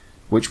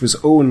 which was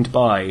owned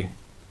by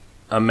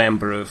a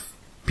member of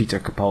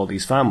Peter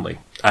Capaldi's family,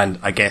 and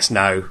I guess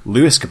now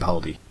Lewis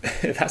Capaldi.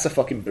 That's a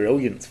fucking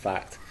brilliant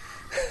fact.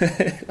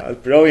 That was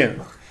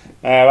brilliant.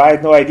 I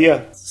had no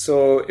idea.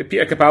 So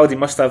Peter Capaldi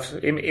must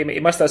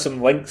have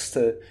some links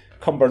to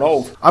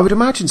Cumbernauld. I would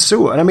imagine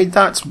so, and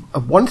that's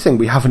one thing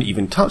we haven't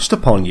even touched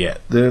upon yet,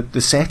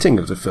 the setting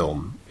of the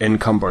film in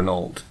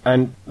Cumbernauld,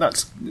 and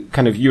that's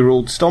kind of your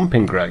old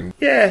stomping ground.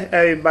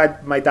 Yeah,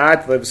 my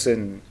dad lives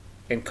in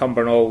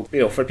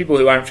Cumbernauld. For people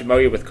who aren't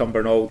familiar with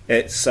Cumbernauld,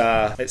 it's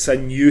a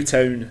new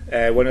town,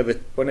 one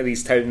of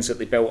these towns that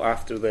they built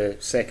after the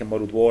Second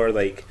World War,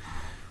 like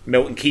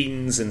Milton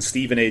Keynes and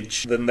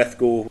Stevenage, then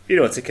Lithgow,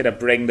 to kind of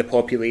bring the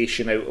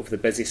population out of the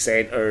busy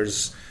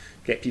centres,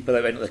 get people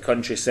out into the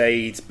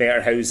countryside,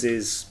 better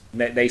houses,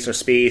 nicer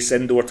space,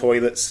 indoor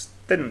toilets.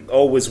 Didn't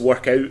always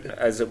work out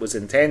as it was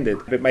intended.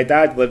 But my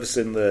dad lives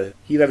in the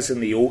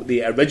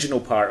original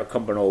part of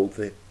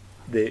Cumbernauld,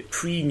 the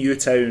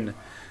pre-Newtown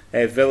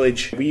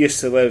village. We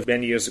used to live,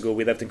 many years ago,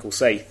 we lived in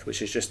Kilsyth,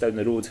 which is just down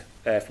the road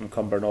from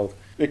Cumbernauld.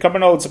 The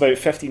Cumbernaud's about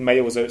 15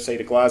 miles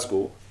outside of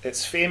Glasgow.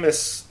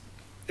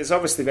 It's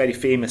obviously very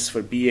famous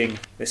for being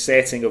the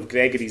setting of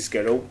Gregory's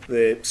Girl.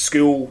 The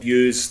school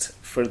used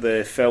for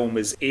the film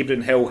is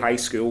Abram Hill High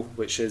School,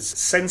 which has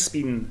since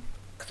been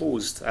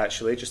closed,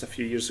 actually, just a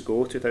few years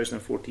ago,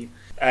 2014.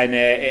 And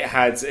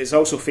it's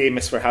also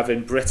famous for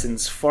having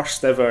Britain's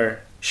first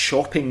ever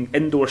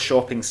indoor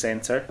shopping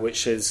centre,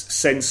 which has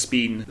since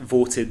been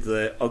voted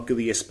the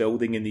ugliest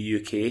building in the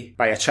UK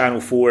by a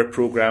Channel 4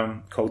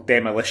 programme called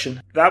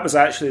Demolition. That was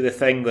actually the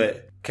thing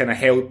that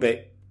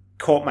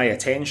caught my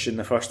attention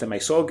the first time I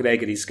saw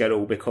Gregory's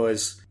Girl,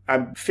 because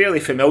I'm fairly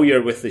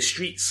familiar with the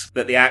streets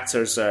that the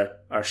actors are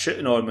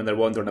shooting on when they're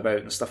wandering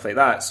about and stuff like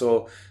that.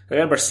 So I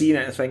remember seeing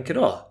it and thinking,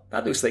 oh,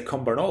 that looks like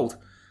Cumbernauld.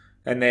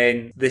 And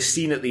then the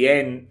scene at the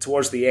end,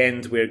 towards the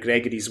end, where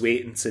Gregory's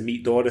waiting to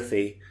meet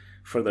Dorothy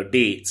for their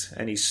date,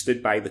 and he's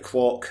stood by the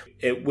clock.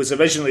 It was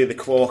originally the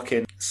clock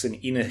in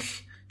St Enoch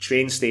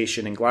train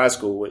station in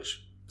Glasgow,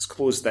 which was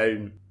closed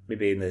down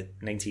maybe in the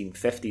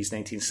 1950s,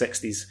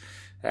 1960s.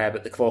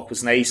 But the clock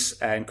was nice,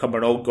 and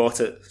Cumbernauld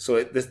got it.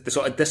 So the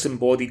sort of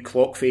disembodied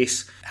clock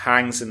face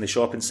hangs in the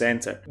shopping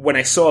centre. When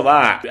I saw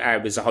that, I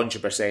was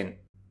 100%.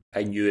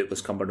 I knew it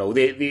was Cumbernauld.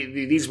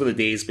 These were the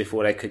days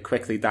before I could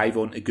quickly dive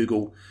onto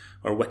Google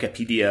or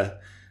Wikipedia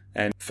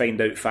and find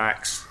out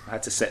facts. I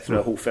had to sit through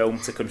a whole film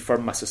to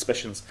confirm my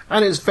suspicions.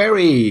 And it's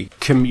very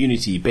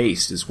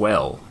community-based as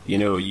well. You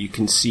know, you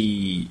can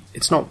see...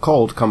 It's not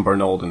called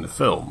Cumbernauld in the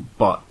film,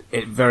 but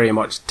it very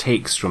much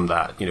takes from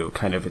that. You know,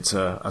 kind of it's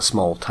a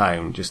small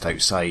town just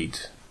outside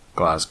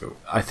Glasgow.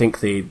 I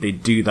think they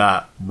do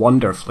that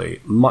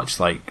wonderfully, much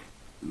like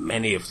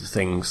many of the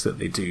things that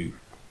they do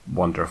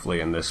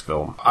wonderfully in this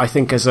film. I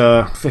think as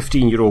a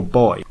 15-year-old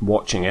boy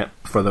watching it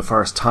for the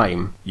first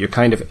time, you're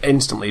kind of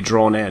instantly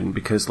drawn in,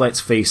 because let's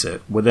face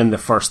it, within the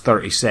first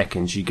 30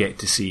 seconds you get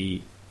to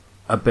see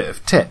a bit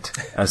of tit,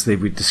 as they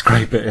would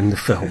describe it in the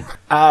film.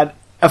 And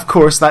of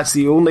course that's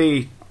the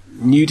only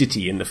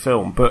nudity in the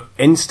film, but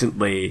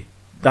instantly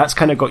that's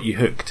kind of got you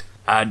hooked.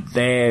 And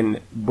then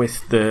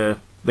with the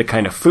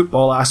kind of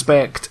football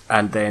aspect,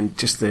 and then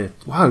just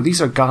wow,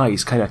 these are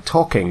guys kind of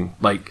talking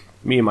like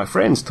me and my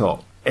friends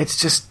talk. It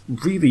just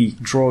really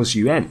draws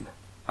you in.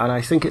 And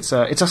I think it's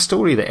a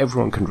story that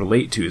everyone can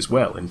relate to as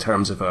well, in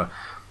terms of a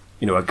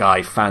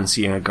guy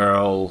fancying a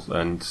girl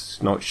and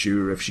not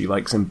sure if she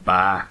likes him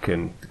back,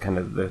 and kind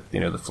of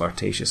the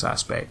flirtatious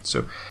aspect.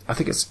 So I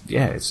think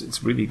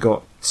it's really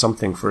got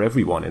something for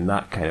everyone in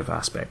that kind of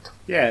aspect.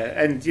 Yeah,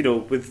 and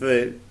with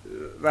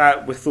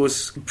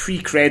those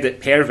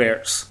pre-credit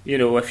perverts,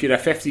 if you're a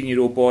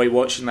 15-year-old boy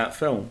watching that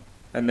film,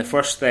 and the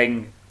first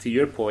thing, to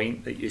your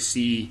point, that you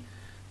see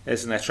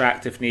is an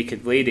attractive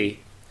naked lady,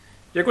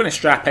 you're going to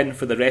strap in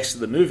for the rest of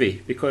the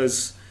movie,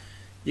 because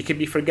you can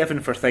be forgiven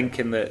for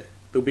thinking that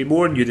there'll be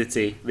more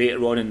nudity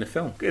later on in the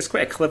film. It's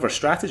quite a clever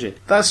strategy.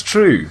 That's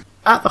true.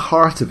 At the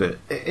heart of it,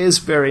 it is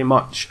very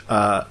much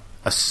a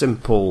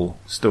simple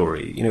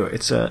story.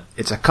 It's a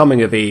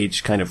coming of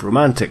age kind of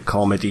romantic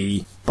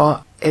comedy,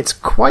 but it's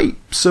quite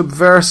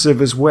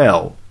subversive as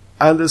well.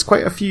 And there's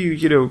quite a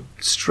few,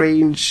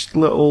 strange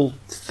little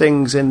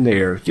things in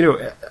there.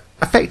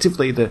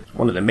 Effectively,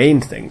 one of the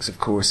main things, of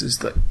course, is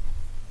that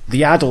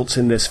the adults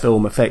in this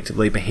film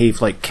effectively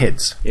behave like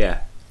kids.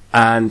 Yeah.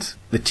 And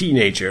the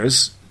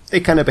teenagers, they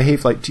kind of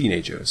behave like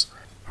teenagers.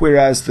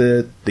 Whereas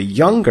the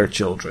younger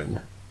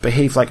children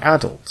behave like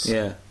adults.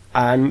 Yeah.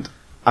 And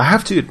I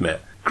have to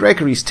admit,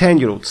 Gregory's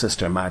 10-year-old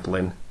sister,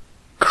 Madeline,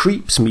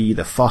 creeps me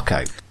the fuck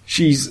out.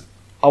 She's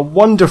a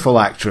wonderful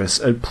actress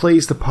and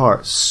plays the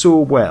part so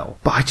well,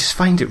 but I just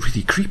find it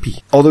really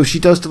creepy. Although she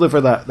does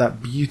deliver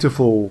that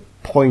beautiful,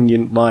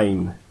 poignant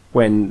line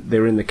when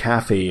they're in the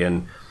cafe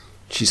and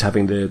she's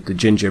having the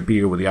ginger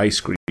beer with the ice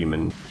cream.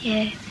 And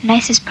yeah, the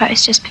nicest part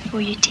is just before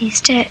you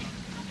taste it.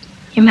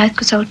 Your mouth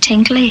goes all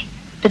tingly,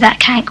 but that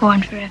can't go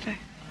on forever.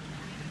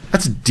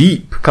 That's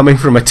deep, coming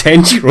from a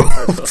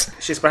 10-year-old.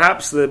 She's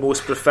perhaps the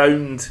most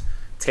profound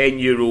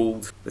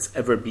 10-year-old that's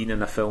ever been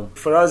in a film.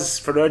 For us,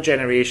 for our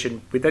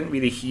generation, we didn't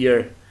really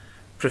hear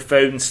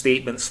profound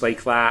statements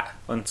like that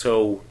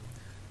until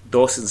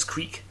Dawson's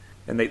Creek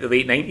in the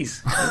late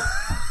 90s.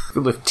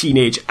 Full of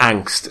teenage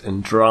angst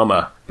and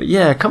drama. But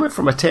yeah, coming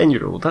from a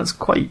 10-year-old, that's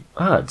quite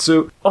bad.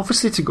 So,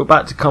 obviously to go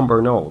back to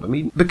Cumbernauld, I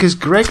mean, because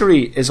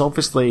Gregory is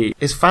obviously,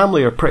 his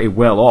family are pretty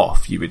well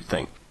off, you would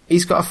think.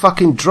 He's got a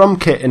fucking drum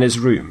kit in his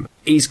room.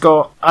 He's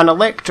got an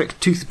electric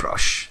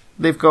toothbrush.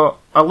 They've got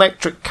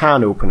electric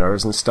can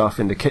openers and stuff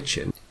in the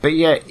kitchen. But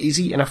yeah, he's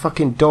eating a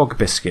fucking dog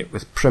biscuit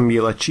with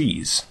Primula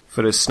cheese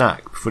for his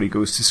snack before he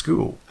goes to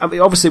school. I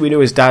mean, obviously we know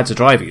his dad's a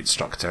driving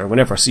instructor. We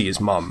never see his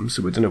mum,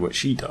 so we don't know what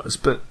she does.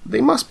 But they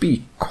must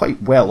be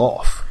quite well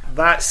off.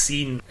 that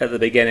scene at the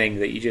beginning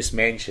that you just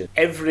mentioned,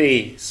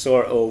 every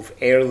sort of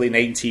early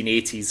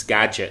 1980s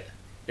gadget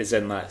is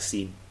in that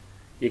scene.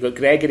 You've got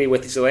Gregory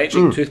with his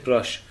electric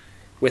toothbrush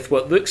with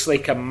what looks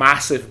like a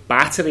massive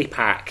battery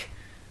pack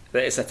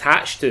that it's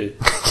attached to.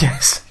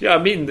 Yes. You know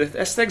what I mean?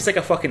 This thing's like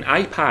a fucking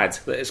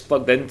iPad that it's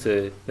plugged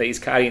into, that he's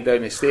carrying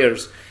down the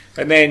stairs.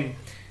 And then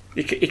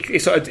he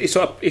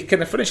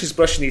kind of finishes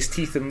brushing his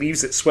teeth and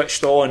leaves it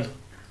switched on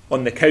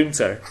the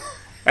counter,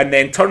 and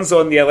then turns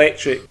on the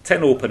electric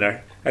tin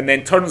opener, and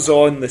then turns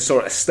on the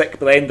sort of stick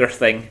blender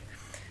thing,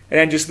 and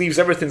then just leaves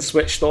everything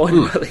switched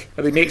on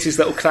while he makes his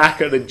little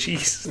cracker and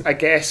cheese. I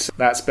guess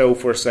that's Bill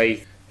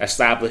Forsyth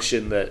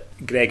establishing that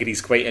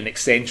Gregory's quite an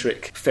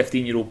eccentric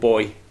 15-year-old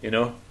boy, you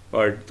know?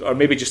 Or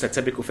maybe just a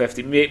typical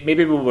 15.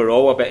 Maybe we were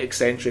all a bit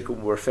eccentric when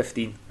we were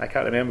 15. I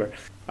can't remember.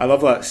 I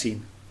love that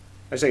scene.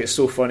 I just think it's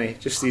so funny.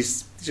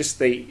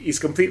 He's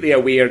completely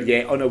aware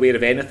yet unaware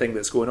of anything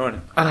that's going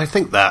on. And I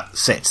think that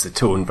sets the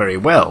tone very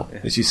well. Yeah.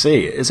 As you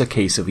say, it is a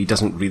case of he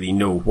doesn't really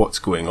know what's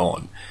going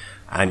on.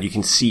 And you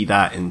can see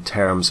that in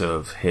terms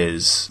of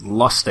his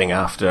lusting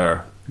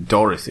after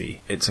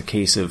Dorothy. It's a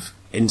case of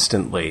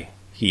instantly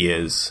he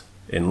is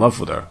in love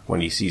with her when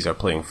he sees her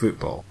playing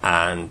football,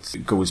 and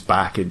goes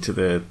back into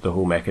the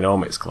home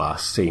economics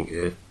class saying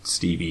to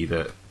Stevie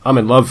that I'm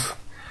in love.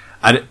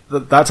 And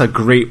that's a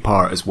great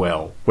part as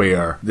well,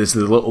 where there's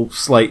the little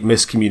slight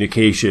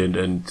miscommunication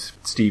and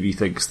Stevie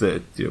thinks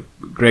that, you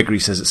know, Gregory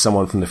says it's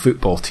someone from the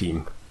football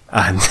team,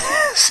 and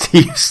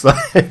Steve's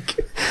like,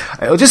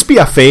 it'll just be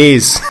a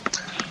phase.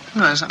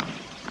 No, is that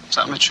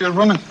a mature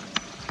woman?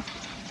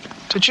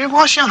 Did you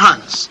wash your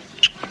hands?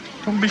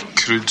 Don't be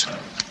crude.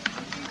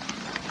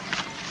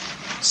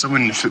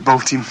 Someone in the football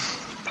team.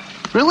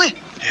 Really?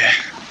 Yeah.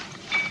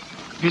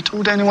 Have you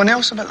told anyone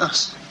else about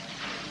this?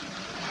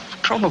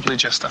 Probably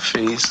just a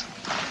phase.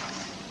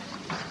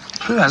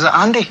 Who is it,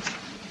 Andy?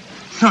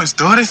 No, it's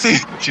Dorothy.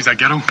 She's a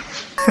girl.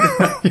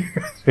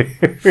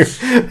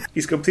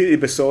 He's completely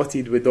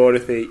besotted with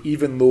Dorothy,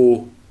 even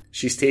though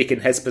she's taken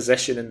his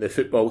position in the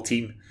football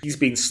team. He's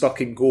been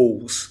stuck in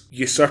goals,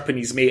 usurping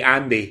his mate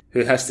Andy,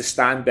 who has to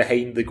stand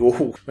behind the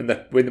goal when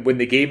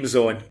the game's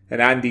on.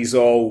 And Andy's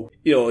all,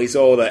 you know, he's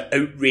all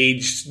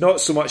outraged,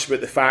 not so much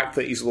about the fact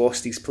that he's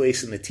lost his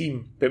place in the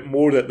team, but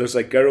more that there's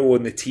a girl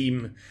on the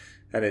team,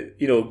 and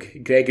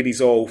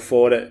Gregory's all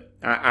for it,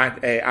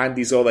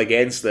 Andy's all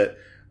against it,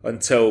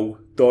 until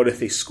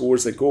Dorothy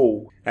scores a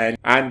goal, and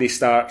Andy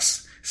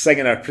starts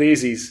singing her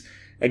praises,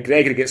 and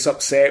Gregory gets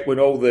upset when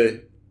all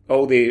the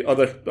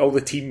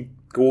team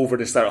go over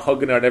and start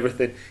hugging her and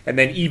everything, and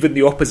then even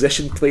the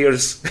opposition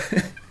players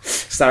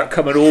start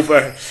coming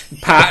over,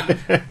 patting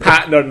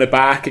her on the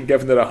back and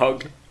giving her a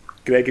hug.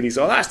 Gregory's,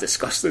 oh, that's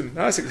disgusting.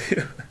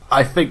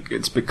 I think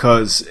it's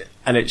because,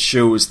 and it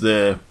shows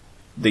the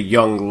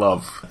young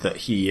love that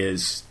he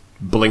is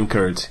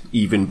blinkered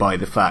even by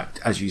the fact,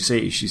 as you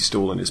say, she's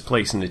stolen his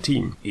place in the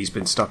team. He's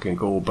been stuck in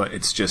goal, but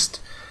it's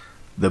just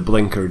the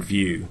blinkered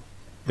view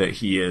that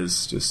he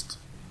is just,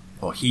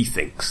 or he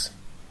thinks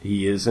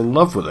he is in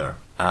love with her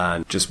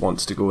and just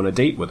wants to go on a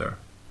date with her.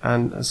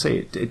 And I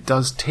say it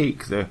does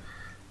take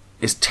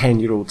his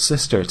 10-year-old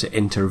sister to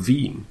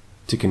intervene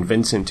to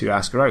convince him to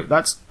ask her out.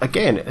 That's,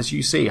 again, as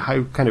you say,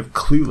 how kind of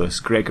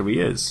clueless Gregory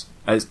is,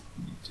 as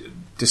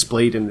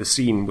displayed in the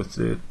scene with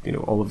the, you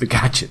know, all of the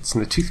gadgets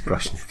and the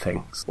toothbrush and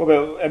things.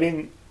 Well, I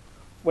mean,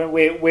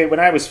 when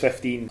I was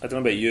 15, I don't know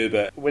about you,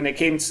 but when it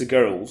came to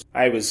girls,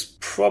 I was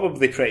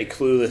probably pretty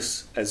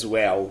clueless as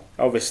well.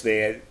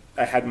 Obviously,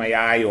 I had my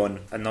eye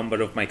on a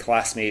number of my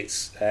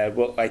classmates.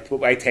 What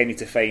I tended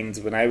to find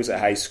when I was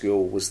at high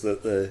school was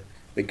that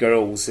the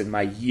girls in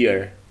my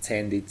year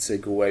tended to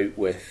go out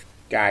with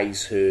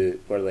guys who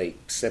were like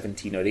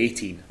 17 or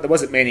 18. There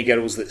wasn't many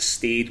girls that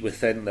stayed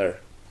within their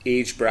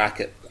age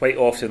bracket. Quite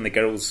often the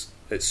girls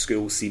at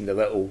school seemed a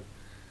little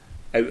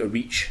out of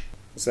reach.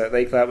 Was that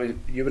like that when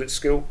you were at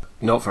school?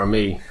 Not for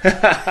me.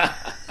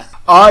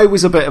 I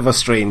was a bit of a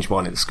strange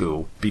one at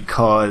school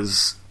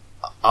because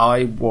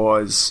I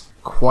was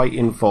quite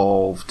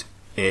involved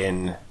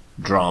in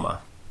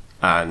drama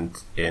and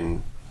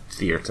in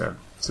theatre.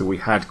 So we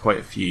had quite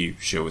a few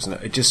shows,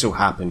 and it just so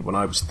happened when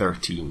I was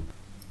 13,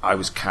 I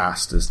was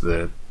cast as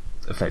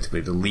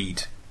effectively the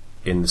lead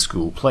in the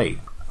school play,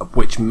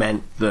 which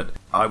meant that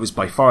I was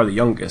by far the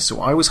youngest,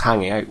 so I was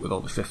hanging out with all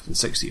the 5th and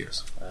 6th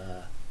years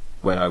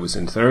when I was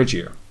in 3rd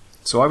year.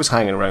 So I was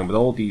hanging around with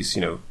all these,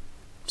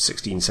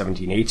 16,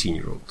 17,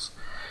 18-year-olds.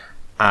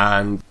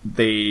 And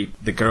the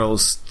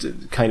girls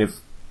kind of,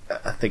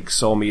 I think,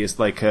 saw me as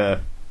like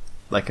a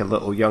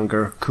little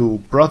younger, cool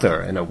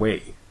brother in a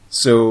way.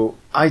 So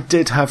I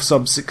did have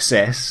some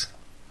success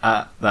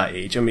at that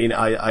age. I mean,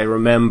 I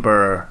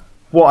remember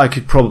what I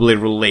could probably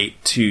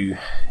relate to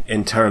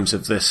in terms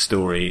of this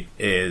story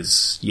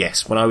is,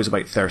 yes, when I was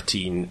about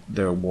 13,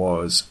 there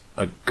was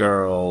a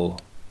girl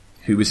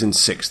who was in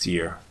 6th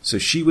year. So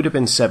she would have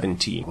been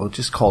 17. We'll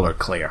just call her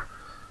Claire,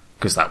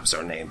 because that was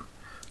her name.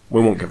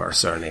 We won't give her a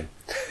surname.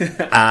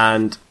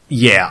 And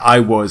yeah, I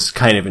was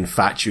kind of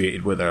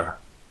infatuated with her.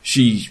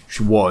 She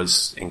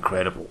was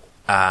incredible.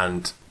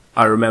 And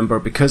I remember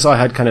because I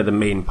had kind of the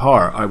main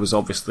part,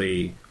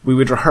 we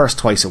would rehearse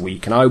twice a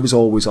week and I was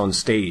always on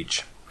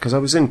stage because I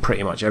was in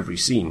pretty much every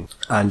scene,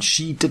 and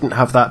she didn't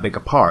have that big a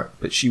part,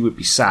 but she would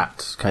be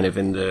sat kind of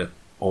in the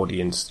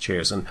audience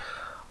chairs, and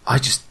I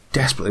just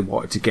desperately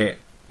wanted to get,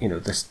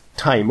 this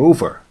time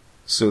over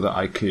so that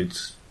I could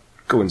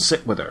go and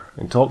sit with her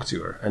and talk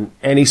to her, and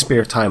any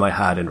spare time I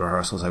had in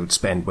rehearsals I would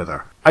spend with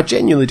her. I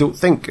genuinely don't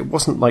think, it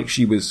wasn't like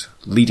she was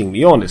leading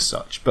me on as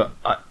such, but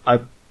I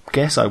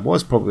guess I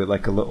was probably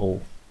like a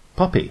little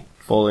puppy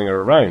following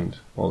her around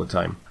all the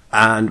time.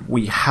 And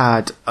we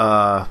had,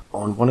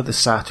 on one of the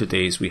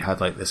Saturdays, we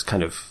had like this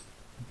kind of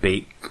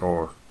bake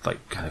or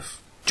like kind of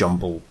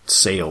jumble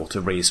sale to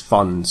raise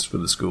funds for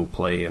the school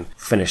play, and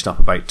finished up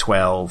about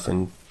 12,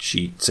 and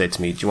she said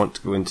to me, do you want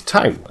to go into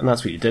town? And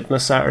that's what you did on a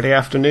Saturday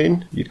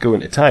afternoon. You'd go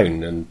into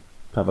town and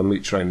have a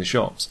mooch around the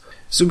shops.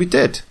 So we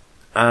did.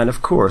 And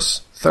of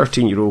course,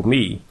 13-year-old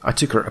me, I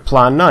took her to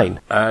Plan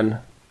 9 and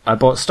I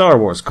bought Star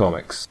Wars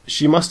comics.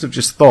 She must have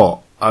just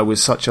thought I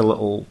was such a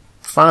little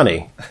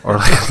fanny or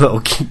like a little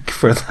geek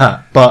for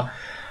that, but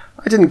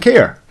I didn't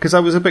care because I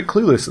was a bit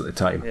clueless at the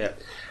time.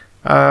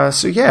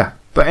 Yeah.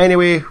 But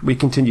anyway, we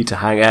continued to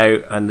hang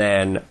out, and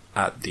then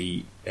at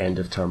the end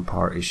of term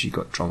party she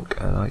got drunk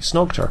and I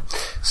snogged her.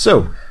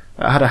 So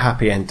I had a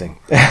happy ending.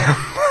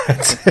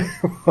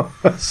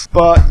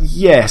 But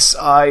yes,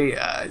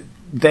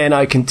 then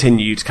I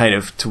continued kind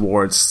of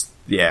towards,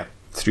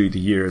 through the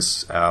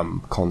years,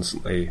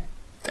 constantly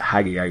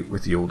hanging out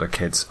with the older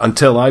kids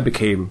until I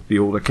became the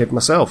older kid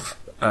myself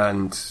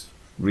and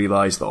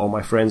realised that all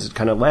my friends had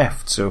kind of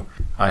left, so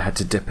I had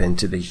to dip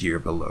into the year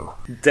below.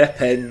 Dip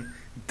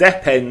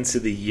into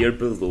the year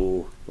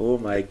below. Oh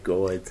my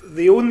god.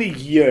 The only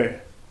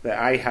year that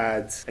I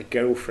had a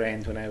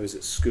girlfriend when I was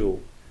at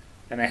school,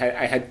 and I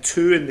had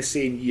two in the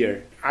same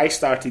year. I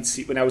started,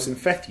 when I was in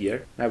 5th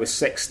year, I was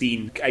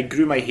 16, I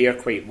grew my hair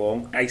quite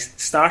long. I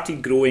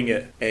started growing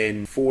it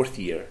in 4th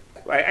year.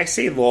 I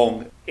say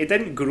long, it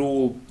didn't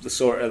grow the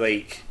sort of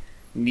like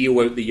kneel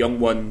out the young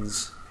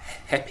ones,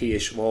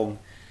 hippie-ish long.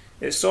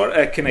 It sort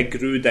of kind of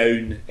grew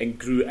down and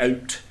grew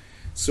out.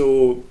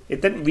 So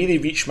it didn't really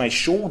reach my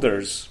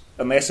shoulders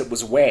unless it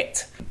was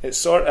wet. It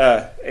sort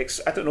of,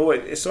 I don't know,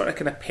 it sort of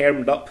kind of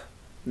permed up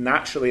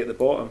naturally at the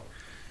bottom.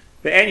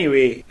 But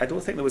anyway, I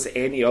don't think there was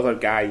any other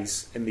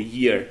guys in the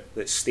year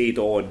that stayed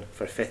on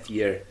for 5th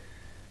year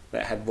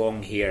that had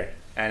long hair.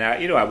 And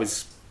I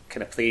was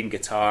kind of playing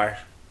guitar,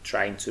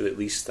 trying to at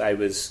least. I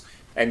was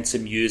into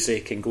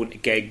music and going to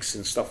gigs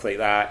and stuff like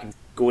that, and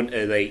going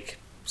to like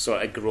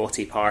sort of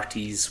grotty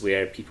parties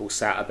where people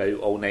sat about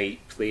all night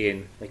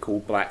playing like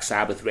old Black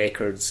Sabbath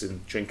records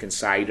and drinking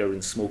cider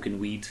and smoking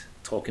weed,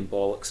 talking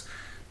bollocks,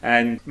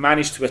 and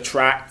managed to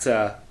attract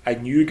a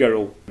new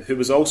girl who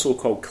was also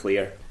called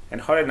Claire. And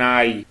her and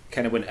I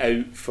kind of went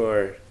out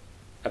for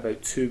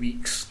about 2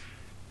 weeks.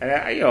 And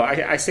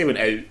I say went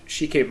out.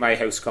 She came to my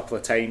house a couple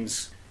of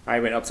times. I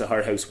went up to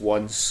her house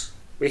once.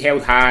 We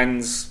held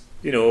hands.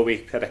 We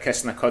had a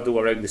kiss and a cuddle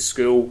around the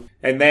school.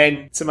 And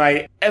then, to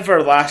my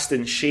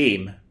everlasting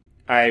shame,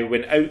 I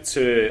went out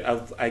to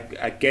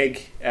a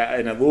gig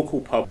in a local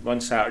pub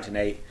one Saturday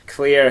night.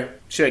 Claire,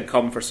 she didn't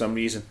come for some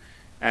reason.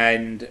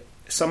 And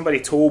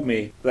somebody told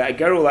me that a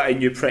girl that I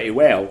knew pretty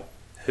well,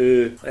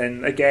 who,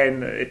 and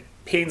again, it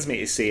pains me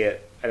to say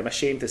it, and I'm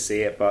ashamed to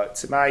say it, but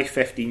to my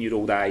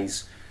 15-year-old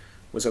eyes,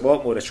 was a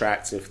lot more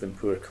attractive than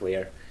poor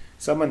Claire.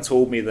 Someone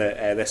told me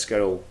that this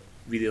girl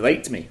really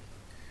liked me,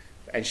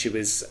 and she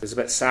was a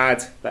bit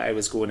sad that I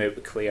was going out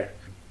with Claire.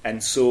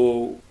 And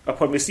so,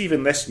 upon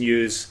receiving this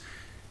news,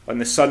 on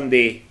the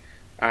Sunday,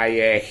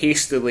 I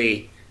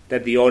hastily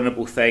did the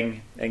honourable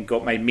thing and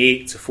got my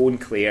mate to phone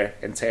Claire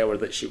and tell her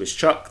that she was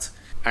chucked.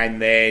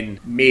 And then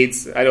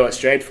I know, it's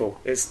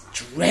dreadful. It's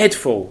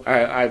dreadful.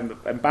 I'm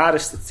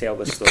embarrassed to tell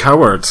this story.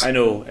 Coward. I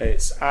know,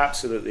 it's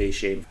absolutely a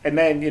shame. And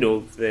then,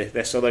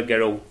 this other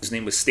girl, whose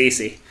name was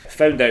Stacey,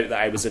 found out that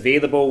I was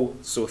available.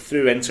 So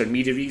through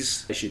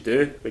intermediaries, as you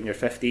do when you're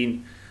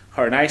 15,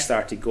 her and I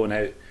started going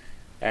out.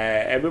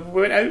 And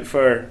we went out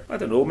for, I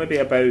don't know, maybe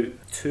about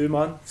 2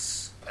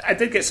 months. I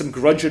did get some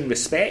grudging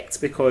respect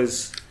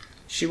because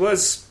she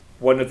was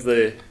one of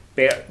the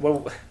better.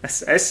 Well,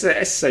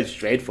 this sounds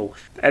dreadful,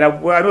 and I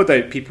no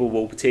doubt people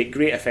will take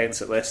great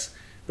offence at this,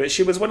 but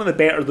she was one of the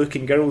better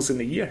looking girls in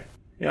the year.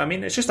 You know what I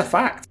mean? It's just a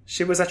fact.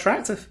 She was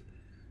attractive,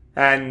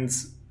 and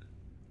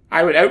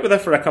I went out with her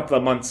for a couple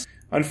of months.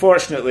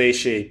 Unfortunately,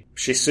 she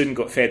soon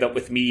got fed up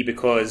with me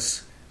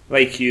because,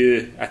 like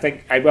you, I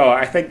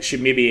think she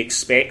maybe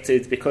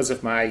expected, because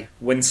of my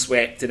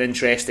windswept and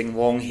interesting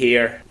long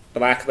hair,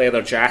 black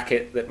leather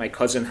jacket that my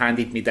cousin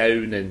handed me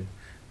down, and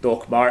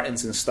Doc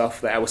Martens and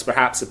stuff, that I was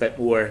perhaps a bit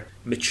more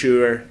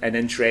mature and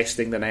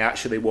interesting than I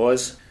actually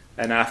was.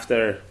 And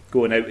after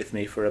going out with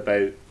me for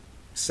about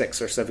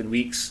 6 or 7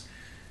 weeks,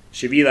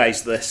 she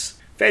realised this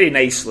very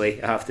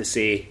nicely, I have to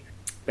say,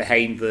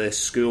 behind the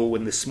school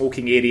in the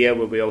smoking area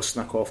where we all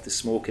snuck off to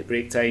smoke at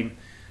break time,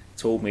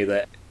 told me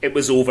that it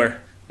was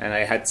over, and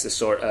I had to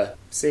sort of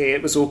say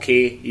it was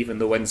okay, even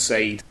though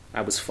inside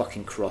I was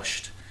fucking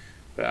crushed.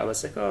 But I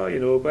was like,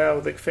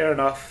 well, like, fair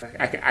enough.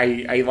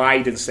 I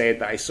lied and said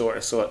that I sort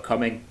of saw it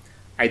coming.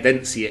 I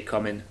didn't see it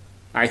coming.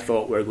 I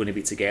thought we were going to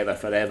be together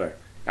forever.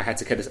 I had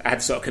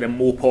to sort of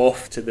mope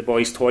off to the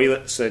boys'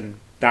 toilets and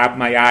dab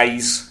my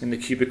eyes in the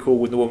cubicle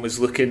when no one was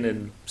looking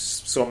and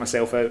sort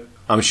myself out.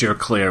 I'm sure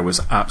Claire was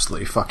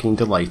absolutely fucking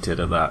delighted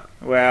at that.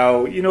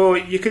 Well,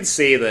 you could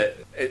say that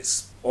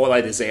it's all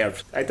I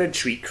deserved. I did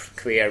treat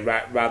Claire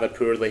rather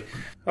poorly.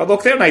 Although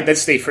Claire and I did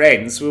stay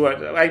friends. We're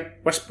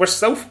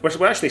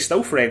actually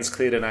still friends,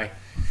 Claire and I.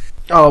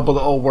 Oh, but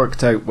it all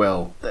worked out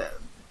well.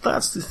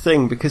 That's the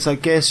thing, because I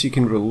guess you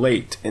can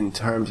relate in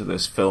terms of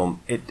this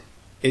film.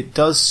 It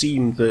does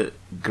seem that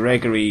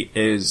Gregory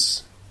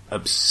is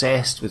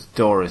obsessed with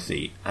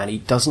Dorothy, and he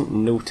doesn't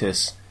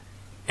notice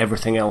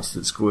everything else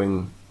that's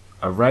going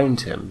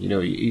around him.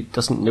 He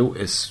doesn't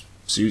notice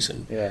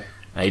Susan. Yeah.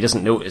 He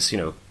doesn't notice,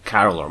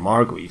 Carol or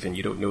Margot even.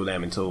 You don't know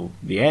them until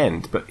the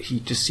end, but he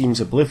just seems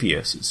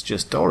oblivious. It's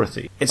just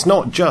Dorothy. It's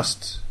not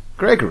just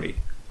Gregory.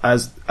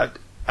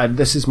 And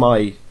this is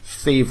my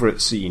favourite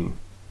scene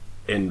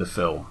in the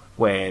film,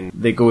 when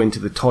they go into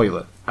the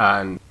toilet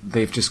and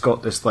they've just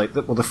got this,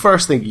 the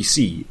first thing you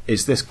see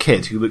is this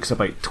kid who looks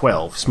about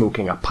 12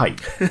 smoking a pipe.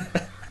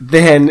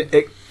 Then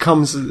it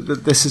comes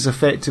that this is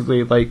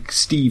effectively like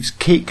Steve's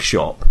cake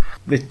shop.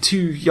 The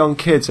two young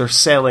kids are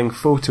selling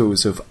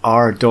photos of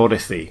our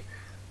Dorothy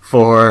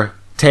for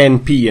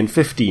 10p and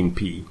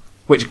 15p,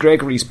 which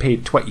Gregory's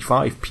paid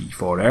 25p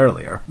for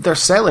earlier. They're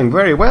selling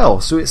very well,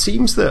 so it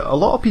seems that a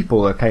lot of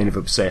people are kind of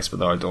obsessed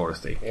with our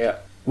Dorothy. Yeah.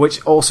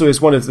 Which also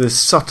is one of the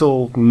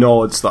subtle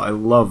nods that I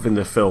love in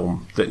the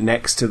film, that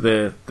next to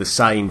the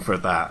sign for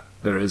that,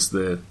 there is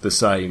the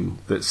sign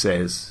that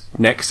says,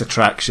 next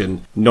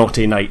attraction,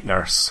 naughty night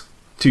nurse,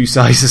 2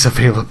 sizes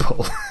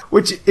available.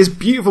 Which is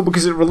beautiful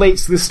because it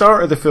relates to the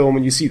start of the film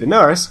when you see the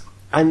nurse,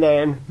 and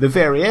then the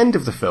very end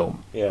of the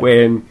film,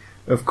 when,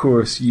 of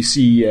course, you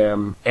see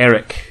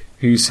Eric,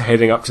 who's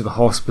heading up to the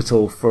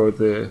hospital for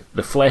the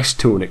flesh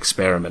tone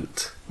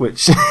experiment,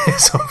 which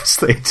is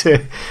obviously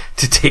to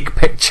take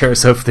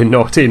pictures of the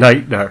naughty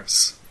night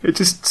nurse. It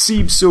just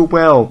seems so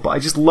well, but I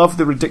just love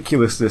the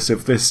ridiculousness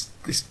of this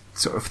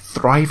sort of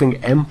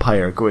thriving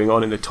empire going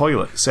on in the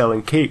toilet,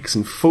 selling cakes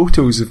and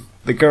photos of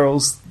the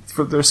girls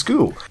from their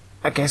school.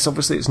 I guess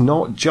obviously it's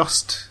not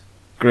just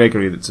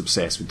Gregory that's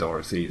obsessed with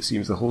Dorothy. It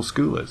seems the whole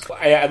school is.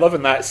 I love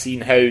in that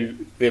scene how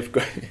they've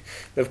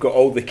got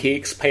all the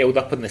cakes piled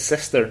up in the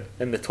cistern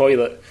in the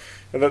toilet.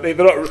 They're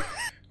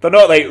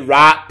not like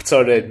wrapped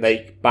or in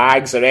like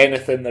bags or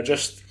anything. They're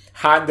just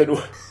handing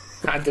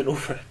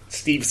over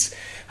Steve's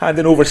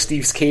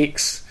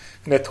cakes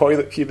in the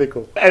toilet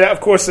cubicle. And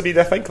of course,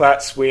 I think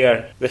that's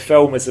where the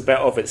film is a bit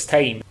of its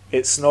time.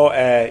 It's not,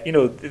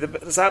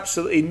 there's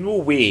absolutely no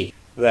way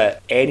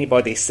that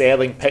anybody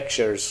selling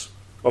pictures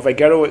of a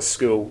girl at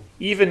school,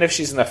 even if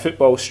she's in a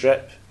football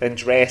strip and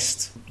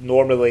dressed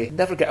normally,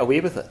 never get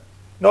away with it.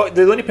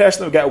 The only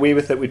person that would get away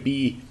with it would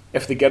be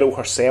if the girl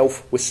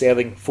herself was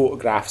selling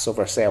photographs of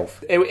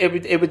herself.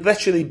 It would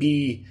literally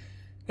be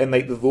in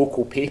like the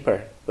local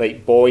paper,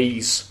 like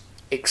boys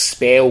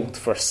expelled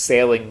for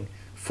selling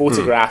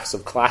photographs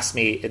of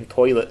classmate in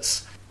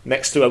toilets,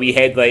 next to a wee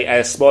headline,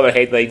 a smaller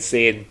headline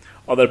saying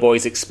other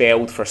boys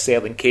expelled for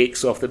selling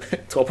cakes off the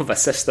top of a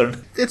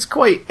cistern. It's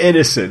quite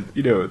innocent,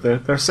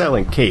 they're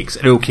selling cakes.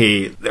 And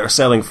okay, they're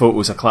selling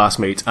photos of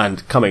classmates,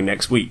 and coming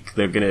next week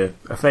they're going to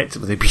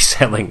effectively be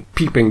selling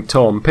Peeping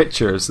Tom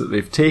pictures that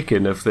they've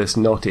taken of this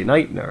naughty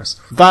night nurse.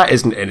 That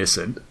isn't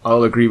innocent,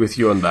 I'll agree with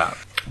you on that.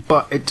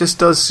 But it just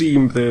does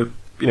seem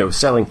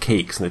selling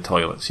cakes in the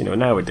toilets,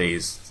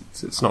 nowadays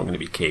it's not going to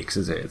be cakes,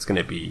 is it? It's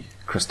going to be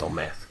crystal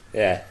meth.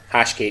 Yeah,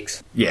 hash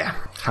cakes. Yeah,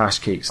 hash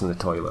cakes in the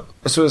toilet.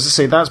 So as I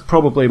say, that's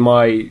probably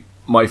my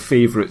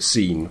favourite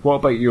scene. What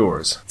about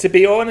yours? To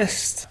be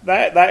honest,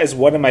 that is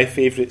one of my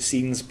favourite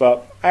scenes,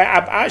 but I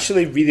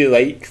actually really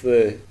like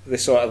the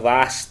sort of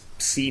last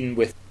scene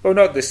with, well,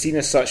 not the scene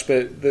as such,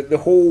 but the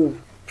whole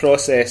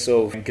process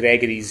of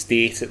Gregory's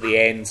date at the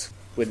end,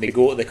 when they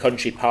go to the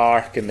country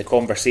park and the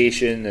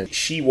conversation, and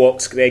she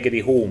walks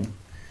Gregory home.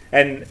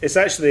 And it's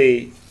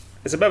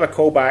a bit of a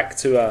callback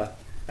to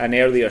an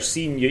earlier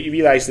scene. You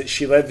realise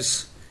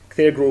that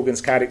Claire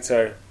Grogan's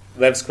character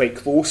lives quite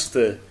close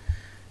to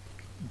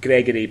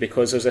Gregory,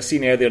 because there's a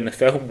scene earlier in the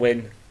film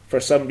when, for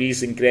some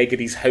reason,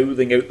 Gregory's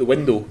howling out the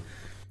window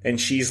and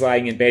she's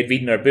lying in bed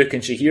reading her book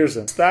and she hears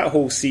him. It's that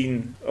whole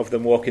scene of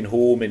them walking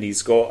home and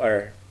he's got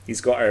her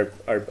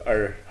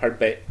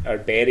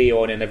berry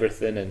on and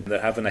everything, and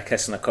they're having a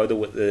kiss and a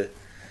cuddle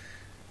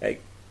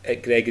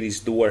at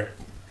Gregory's door.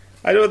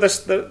 I know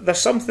there's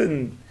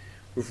something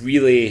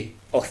really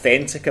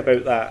authentic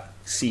about that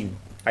scene,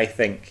 I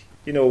think.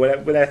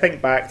 When I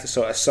think back to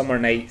sort of summer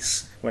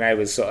nights when I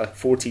was sort of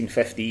 14,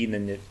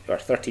 15, or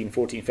 13,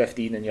 14,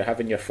 15, and you're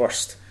having your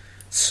first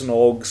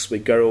snogs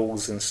with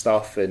girls and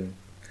stuff, and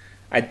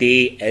a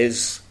day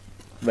is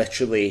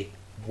literally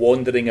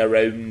wandering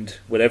around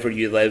wherever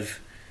you live,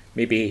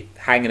 maybe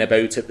hanging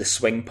about at the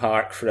swing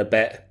park for a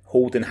bit,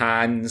 holding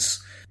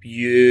hands,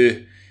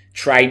 you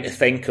trying to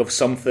think of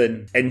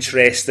something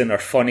interesting or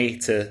funny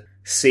to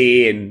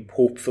say, and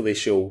hopefully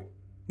she'll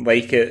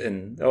like it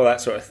and all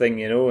that sort of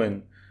thing,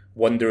 and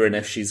wondering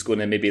if she's going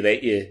to maybe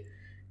let you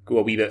go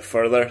a wee bit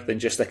further than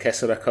just a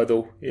kiss or a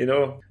cuddle,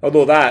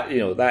 Although that,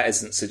 that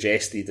isn't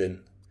suggested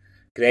in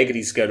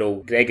Gregory's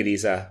Girl.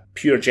 Gregory's a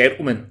pure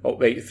gentleman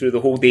right through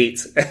the whole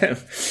date.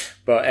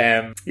 But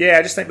I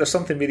just think there's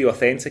something really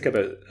authentic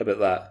about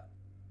that.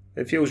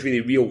 It feels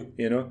really real,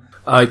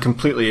 I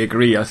completely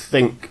agree. I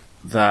think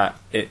that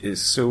it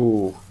is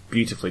so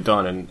beautifully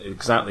done, and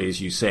exactly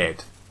as you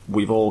said,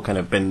 we've all kind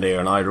of been there,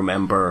 and I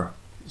remember,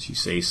 as you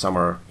say,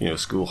 summer,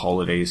 school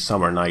holidays,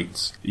 summer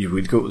nights, you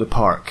would go to the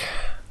park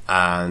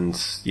and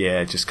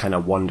just kind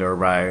of wander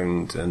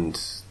around,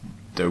 and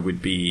there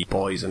would be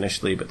boys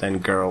initially, but then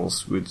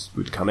girls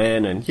would come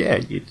in, and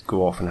you'd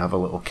go off and have a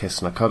little kiss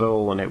and a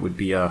cuddle, and it would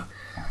be a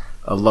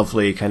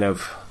lovely kind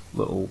of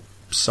little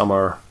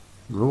summer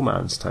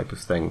romance type of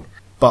thing.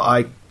 But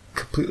I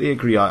completely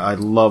agree. I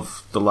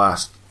love the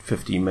last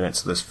 15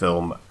 minutes of this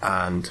film,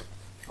 and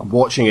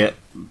watching it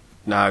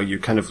now, you're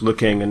kind of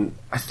looking, and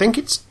I think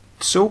it's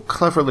so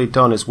cleverly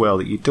done as well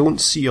that you don't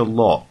see a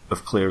lot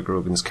of Claire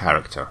Grogan's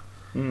character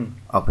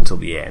up until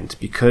the end,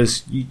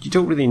 because you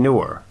don't really know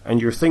her, and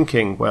you're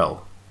thinking,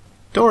 well,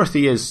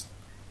 Dorothy is...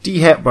 Dee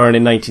Hepburn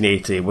in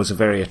 1980 was a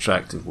very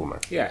attractive woman.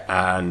 Yeah.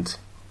 And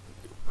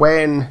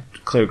when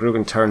Claire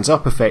Grogan turns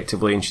up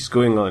effectively and she's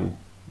going on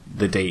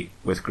the date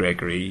with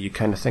Gregory, you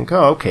kind of think,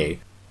 oh, okay.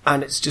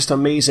 And it's just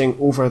amazing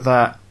over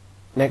that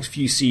next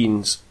few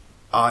scenes.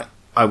 I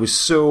was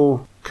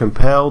so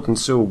compelled and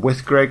so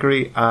with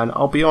Gregory, and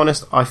I'll be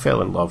honest, I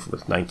fell in love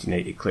with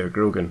 1980 Claire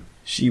Grogan.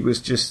 She was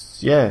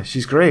just,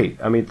 she's great.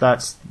 I mean,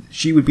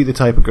 she would be the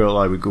type of girl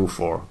I would go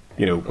for,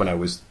 when I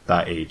was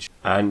that age.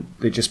 And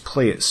they just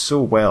play it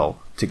so well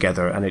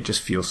together, and it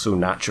just feels so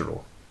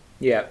natural.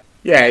 Yeah.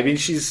 Yeah, I mean,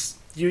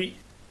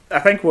 I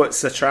think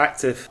what's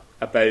attractive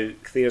about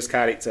Claire's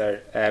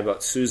character,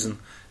 about Susan,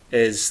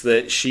 is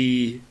that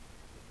she,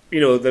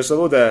 there's a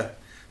load of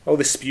all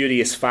the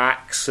spurious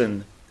facts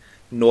and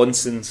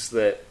nonsense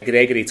that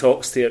Gregory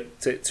talks to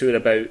her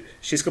about.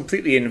 She's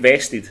completely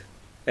invested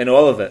in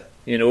all of it.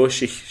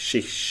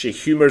 She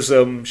humours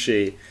him,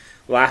 she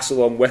laughs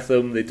along with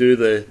him, they do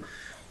the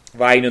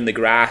lying on the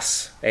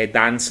grass,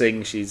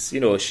 dancing, she's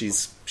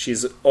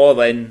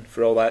all in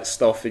for all that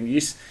stuff. And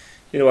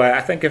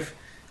I think if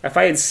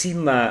I had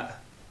seen that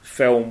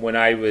film when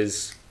I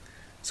was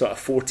sort of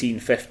 14,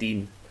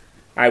 15,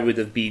 I would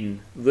have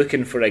been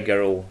looking for a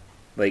girl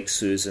like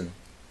Susan,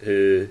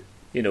 who,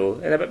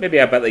 and maybe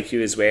a bit like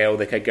you as well,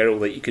 like a girl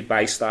that you could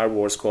buy Star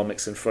Wars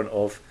comics in front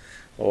of,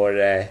 or,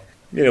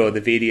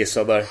 the various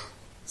other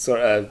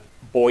sort of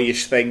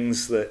boyish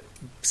things,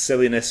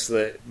 silliness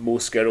that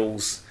most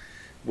girls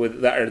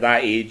that are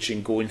that age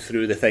and going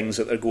through the things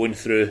that they're going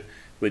through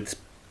would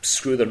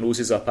screw their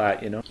noses up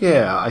at,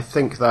 Yeah, I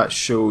think that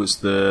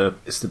shows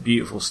it's the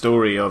beautiful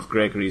story of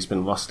Gregory's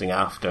been lusting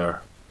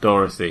after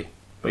Dorothy,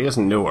 but he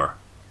doesn't know her.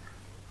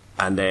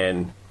 And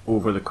then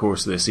over the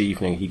course of this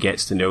evening, he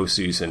gets to know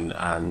Susan,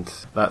 and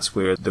that's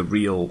where the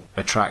real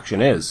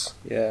attraction is,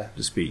 to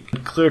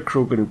speak. Claire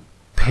Grogan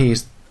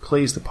plays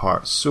the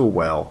part so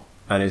well,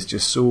 and is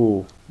just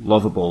so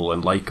lovable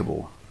and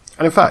likeable.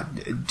 And in fact,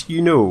 do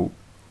you know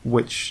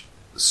which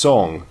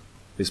song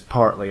is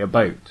partly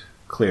about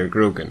Claire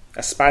Grogan?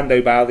 A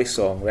Spandau Ballet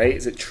song, right?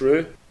 Is it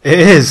true? It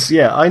is,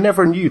 yeah. I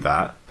never knew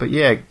that. But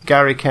yeah,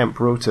 Gary Kemp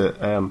wrote it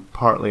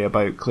partly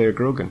about Claire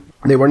Grogan.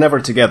 They were never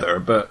together,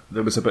 but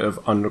there was a bit of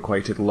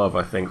unrequited love,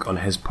 I think, on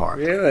his part.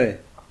 Really?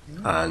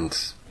 And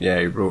yeah,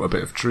 he wrote a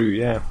bit of True,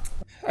 yeah.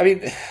 I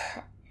mean,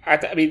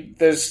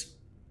 there's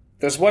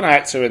one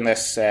actor in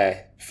this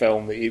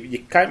film that you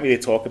can't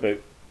really talk about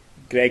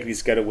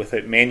Gregory's Girl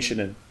without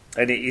mentioning,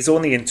 and he's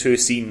only in 2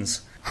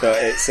 scenes. But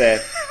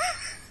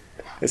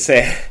it's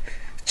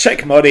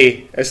Chick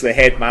Murray as the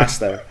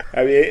headmaster.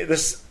 I mean,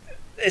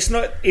 it's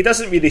not. He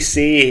doesn't really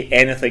say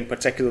anything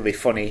particularly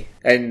funny,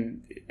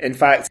 and in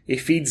fact, he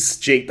feeds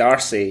Jake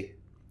Darcy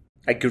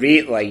a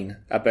great line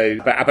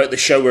about the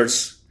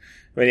showers.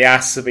 When he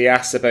asks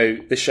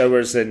about the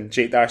showers, and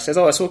Jake Darcy says,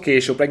 "Oh, it's okay.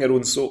 She'll bring her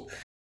own soap."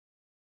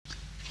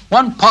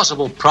 One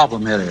possible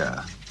problem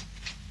area: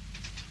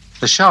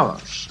 the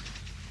showers.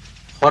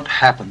 What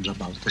happens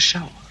about the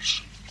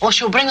showers? Oh,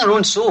 she'll bring her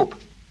own soap.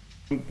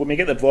 When we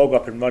get the blog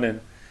up and running,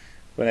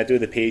 when I do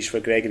the page for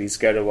Gregory's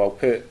Girl, I'll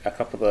put a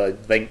couple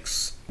of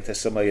links to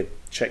some of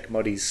Chick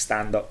Murray's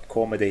stand-up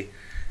comedy.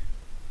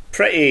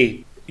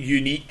 Pretty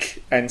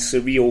unique and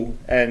surreal,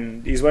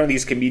 and he's one of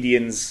these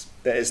comedians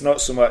that it's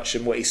not so much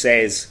in what he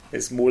says,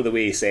 it's more the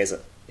way he says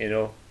it,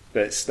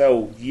 But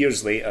still,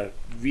 years later,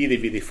 really,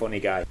 really funny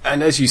guy.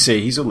 And as you say,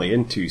 he's only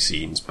in 2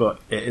 scenes, but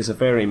it is a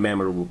very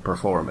memorable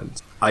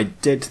performance. I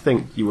did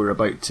think you were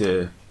about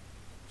to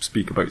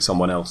speak about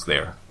someone else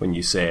there when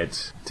you said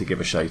to give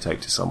a shout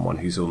out to someone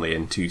who's only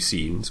in 2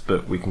 scenes,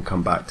 but we can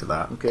come back to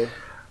that. Okay.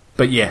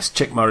 But yes,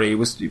 Chick Murray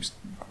was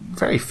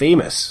very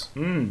famous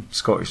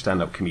Scottish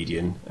stand-up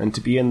comedian, and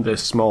to be in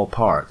this small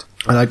part.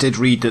 And I did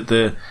read that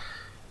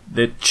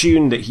the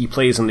tune that he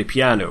plays on the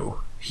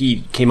piano,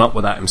 he came up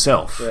with that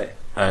himself. Right.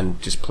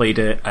 and just played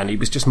it, and he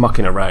was just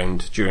mucking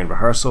around during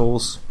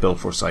rehearsals. Bill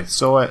Forsyth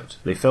saw it,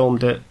 they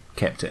filmed it,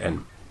 kept it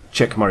in.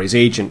 Chick Murray's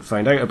agent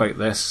found out about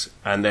this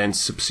and then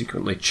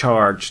subsequently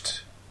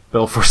charged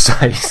Bill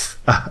Forsyth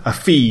a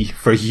fee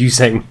for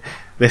using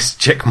this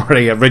Chick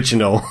Murray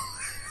original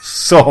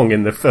song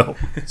in the film.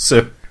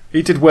 So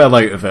he did well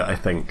out of it, I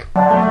think.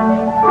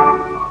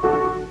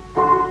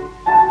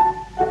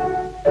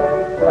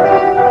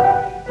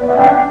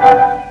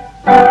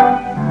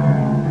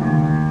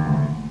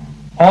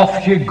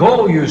 Off you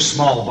go, you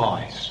small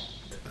boys.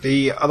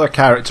 The other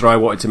character I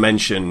wanted to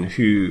mention,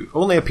 who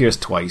only appears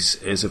twice,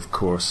 is of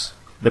course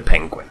the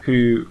Penguin,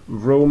 who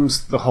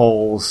roams the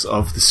halls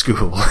of the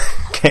school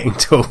getting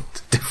told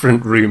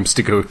different rooms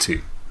to go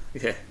to.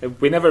 Yeah,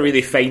 we never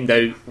really find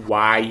out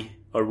why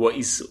or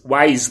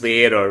why he's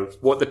there, or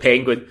what the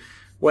penguin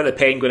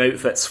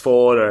outfit's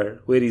for, or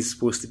where he's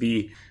supposed to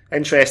be.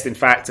 Interesting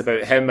fact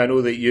about him, I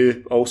know that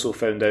you also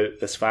found out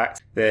this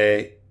fact.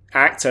 The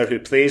actor who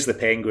plays the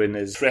Penguin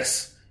is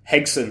Chris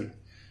Higson,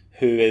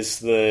 who is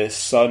the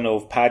son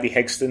of Paddy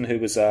Higston, who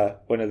was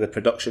one of the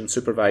production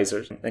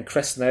supervisors. And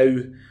Chris now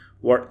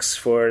works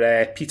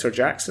for Peter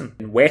Jackson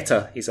in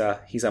Weta.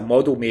 He's a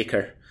model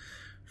maker.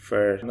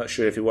 I'm not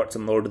sure if he worked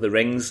on Lord of the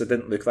Rings. I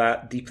didn't look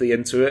that deeply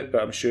into it,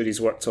 but I'm sure he's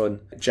worked on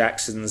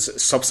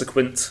Jackson's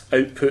subsequent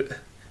output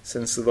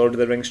since the Lord of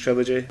the Rings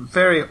trilogy.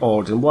 Very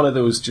odd, and one of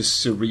those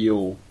just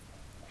surreal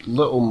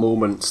little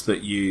moments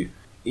that you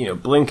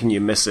blink and you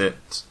miss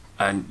it,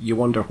 and you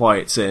wonder why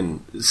it's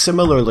in.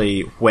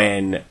 Similarly,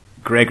 when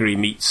Gregory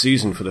meets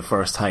Susan for the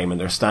first time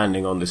and they're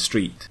standing on the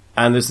street,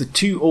 and there's the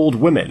two old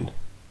women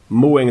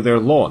mowing their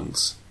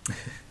lawns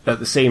at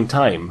the same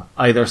time,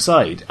 either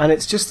side, and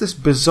it's just this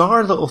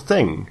bizarre little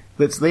thing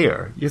that's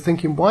there. You're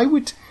thinking, why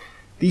would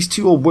these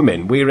two old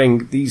women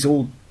wearing these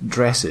old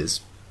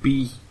dresses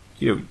be,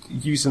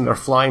 using their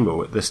fly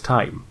mow at this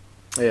time?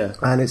 Yeah.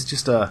 And it's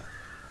just a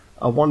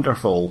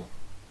wonderful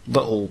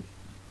little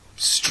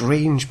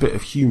strange bit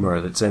of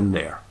humour that's in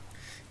there.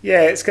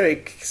 Yeah, it's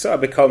going to sort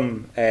of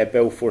become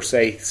Bill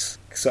Forsyth's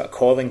sort of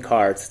calling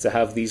card to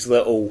have these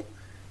little,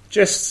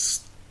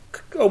 just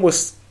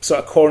almost sort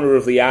of corner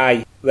of the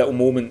eye little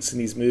moments in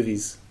these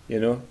movies,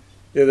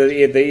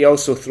 He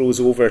also throws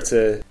over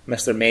to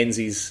Mr.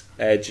 Menzies,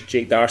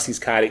 Jake Darcy's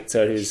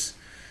character,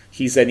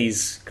 he's in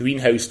his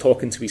greenhouse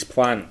talking to his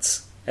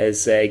plants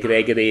as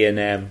Gregory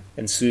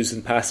and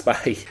Susan pass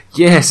by.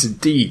 Yes,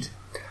 indeed.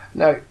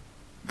 Now,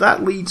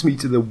 that leads me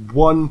to the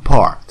one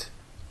part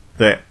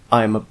that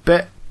I'm a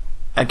bit,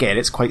 again,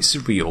 it's quite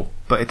surreal,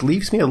 but it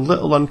leaves me a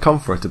little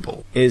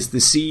uncomfortable, is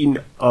the scene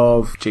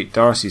of Jake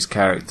Darcy's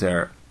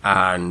character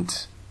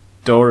and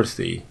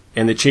Dorothy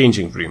in the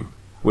changing room,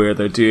 where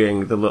they're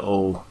doing the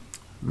little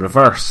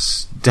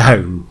reverse,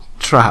 down,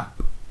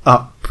 trap,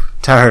 up,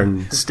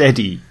 turn,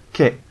 steady,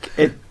 kick.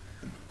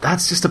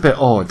 That's just a bit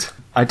odd.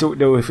 I don't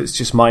know if it's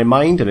just my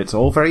mind, and it's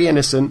all very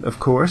innocent, of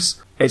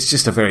course. It's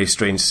just a very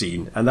strange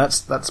scene, and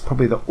that's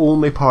probably the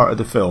only part of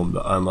the film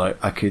that I'm like,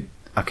 I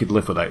could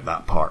live without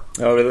that part.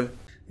 Oh, really?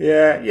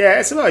 Yeah,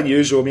 it's a bit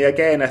unusual. I mean,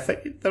 again, I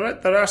think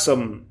there are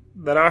some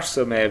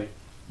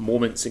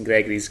moments in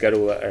Gregory's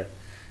Girl that are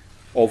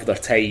of their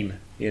time,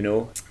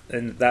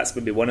 and that's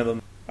maybe one of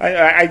them.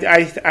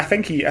 I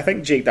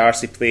think Jake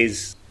Darcy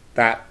plays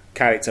that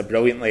character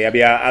brilliantly. I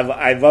mean,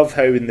 I love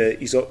how in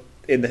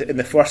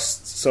the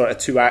first sort of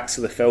two acts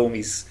of the film,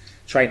 he's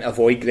trying to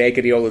avoid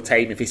Gregory all the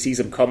time. If he sees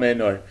him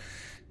coming, or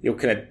he'll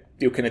kind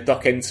of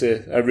duck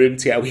into a room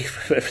to get away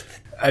from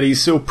everything. And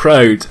he's so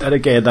proud, and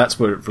again, that's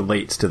where it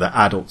relates to the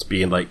adults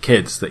being like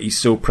kids, that he's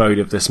so proud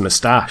of this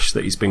moustache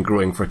that he's been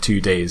growing for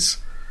 2 days.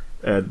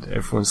 And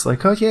everyone's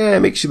like, oh yeah,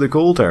 it makes you look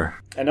older.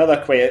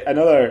 Another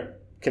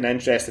kind of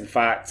interesting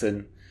fact,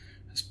 and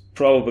it's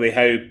probably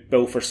how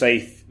Bill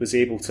Forsyth was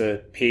able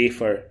to pay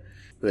for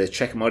the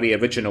Chick Murray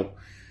original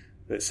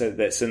that's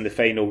in the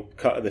final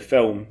cut of the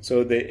film.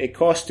 So it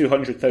cost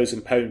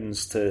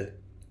 £200,000 to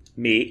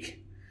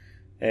make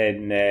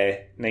in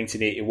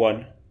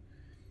 1981,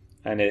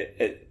 and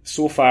it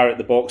so far at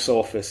the box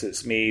office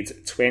it's made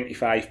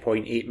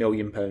 £25.8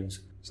 million.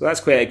 So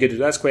that's quite a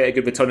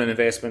good return on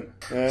investment.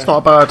 It's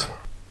not bad.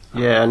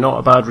 Yeah, not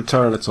a bad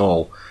return at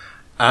all.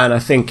 And I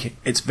think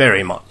it's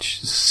very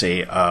much,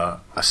 say, a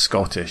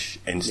Scottish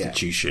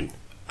institution.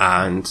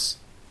 Yeah. And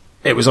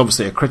it was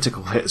obviously a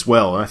critical hit as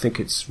well. And I think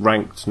it's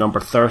ranked number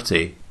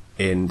 30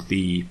 in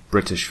the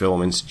British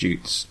Film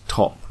Institute's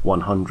top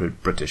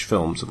 100 British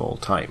films of all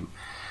time.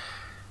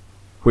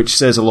 Which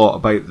says a lot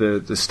about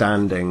the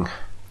standing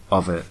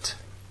of it.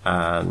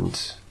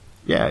 And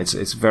yeah,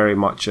 it's very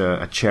much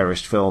a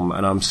cherished film,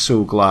 and I'm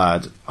so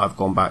glad I've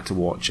gone back to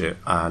watch it,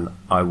 and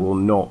I will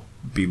not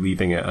be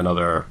leaving it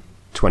another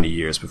 20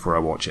 years before I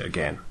watch it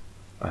again.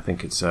 I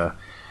think it's a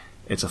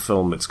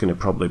film that's going to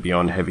probably be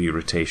on heavy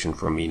rotation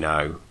for me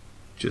now.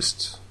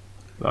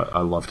 I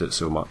loved it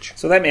so much.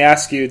 So let me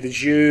ask you,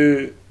 did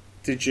you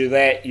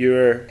let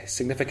your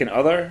significant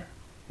other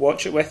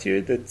watch it with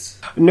you?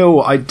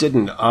 No, I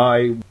didn't.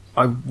 I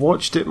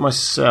watched it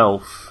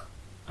myself.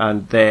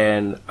 and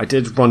then I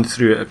did run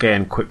through it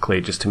again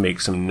quickly just to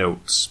make some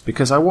notes,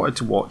 because I wanted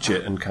to watch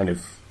it and kind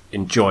of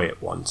enjoy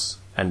it once,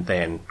 and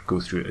then go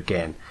through it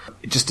again.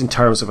 Just in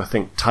terms of, I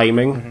think,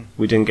 timing,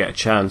 we didn't get a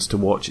chance to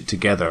watch it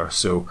together,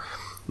 so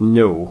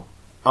no.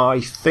 I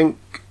think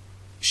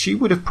she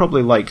would have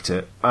probably liked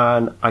it,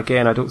 and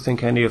again, I don't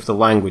think any of the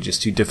language is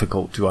too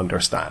difficult to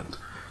understand,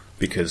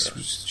 because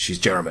she's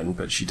German,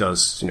 but she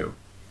does,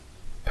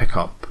 pick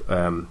up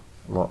a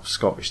lot of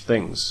Scottish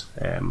things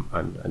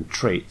and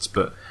traits.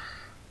 But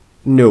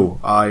no,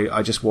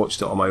 I just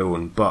watched it on my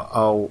own. But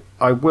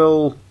I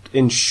will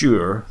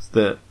ensure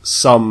that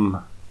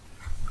some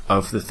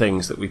of the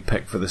things that we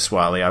pick for the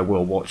Swally I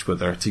will watch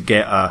with her to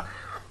get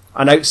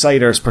an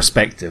outsider's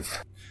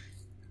perspective.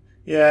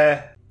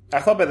 Yeah, I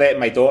thought about letting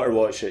my daughter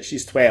watch it.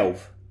 She's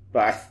 12,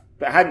 but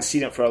I hadn't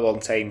seen it for a long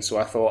time, so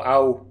I thought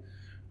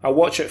I'll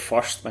watch it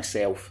first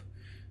myself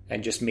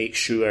and just make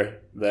sure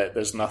that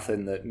there's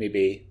nothing that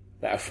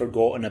I've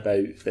forgotten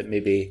about that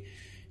maybe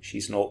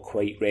she's not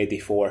quite ready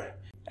for.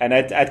 And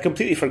I'd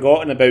completely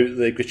forgotten about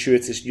the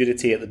gratuitous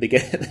nudity at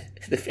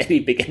the very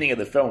beginning of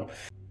the film.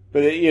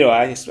 But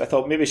I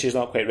thought maybe she's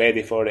not quite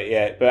ready for it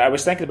yet. But I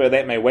was thinking about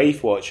letting my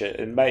wife watch it,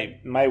 and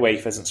my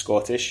wife isn't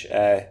Scottish,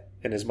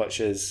 in as much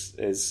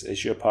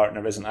as your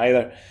partner isn't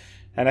either.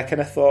 And I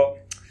kind of thought,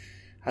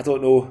 I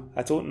don't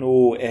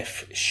know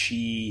if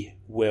she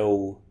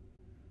will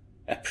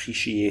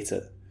appreciate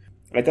it.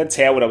 I did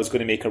tell her I was going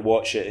to make her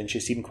watch it, and she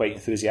seemed quite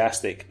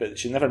enthusiastic, but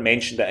she never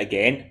mentioned it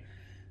again.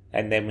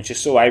 And then when she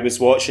saw I was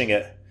watching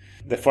it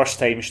the first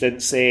time, she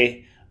didn't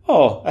say,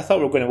 "Oh, I thought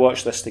we were going to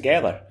watch this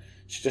together."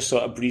 She just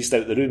sort of breezed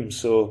out the room.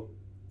 So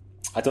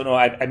I don't know.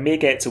 I may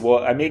get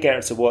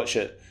her to watch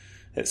it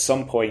at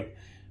some point.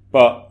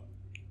 But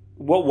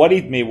what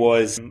worried me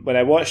was when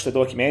I watched the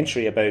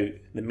documentary about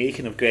the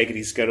making of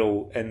Gregory's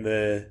Girl, and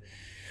the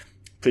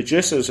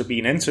producers are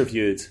being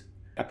interviewed.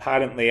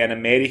 Apparently, an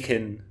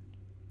American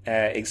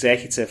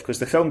executive, because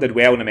the film did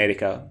well in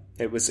America.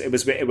 It was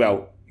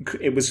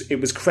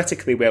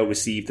critically well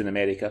received in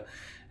America,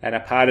 and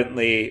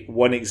apparently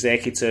one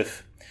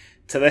executive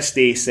to this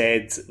day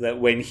said that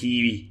when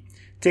he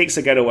takes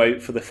a girl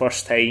out for the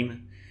first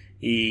time,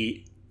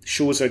 he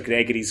shows her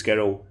Gregory's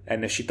Girl,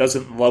 and if she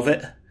doesn't love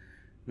it,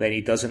 then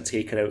he doesn't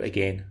take her out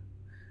again.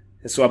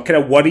 And so I'm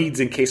kind of worried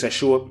in case I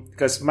show it,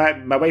 because my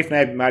wife and I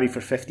have been married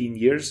for 15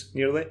 years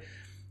nearly.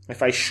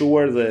 If I show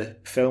her the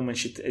film and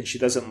she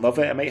doesn't love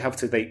it, I might have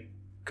to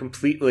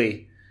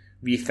completely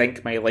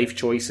rethink my life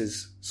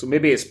choices. So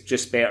maybe it's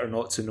just better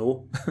not to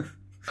know.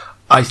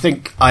 I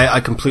think I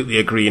completely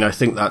agree, and I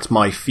think that's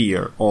my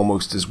fear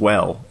almost as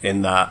well,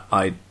 in that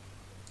I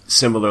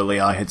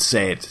had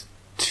said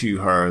to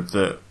her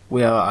that,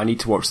 well, I need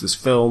to watch this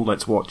film,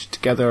 let's watch it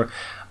together,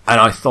 and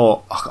I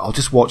thought, I'll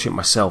just watch it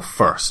myself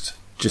first,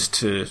 just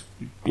to,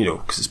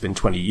 because it's been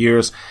 20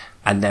 years,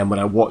 and then when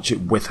I watch it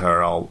with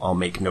her, I'll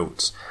make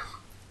notes.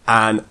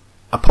 And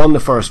upon the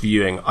first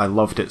viewing, I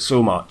loved it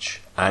so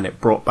much, and it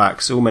brought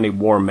back so many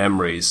warm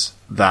memories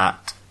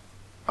that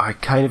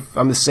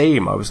I'm the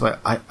same. I was like,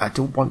 I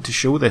don't want to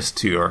show this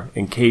to her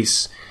in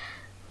case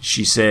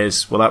she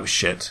says, well, that was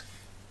shit,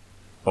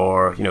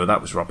 or,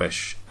 that was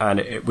rubbish. And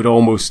it would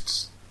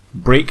almost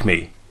break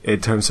me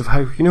in terms of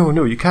how,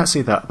 no, you can't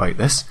say that about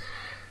this.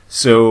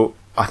 So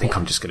I think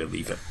I'm just going to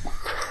leave it.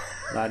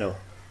 I know.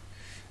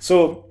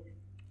 So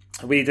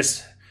we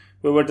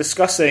were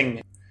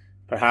discussing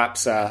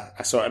perhaps a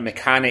sort of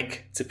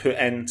mechanic to put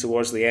in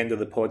towards the end of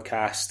the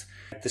podcast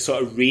to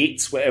sort of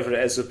rate whatever it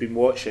is we've been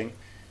watching.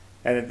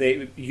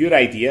 And your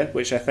idea,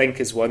 which I think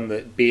is one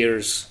that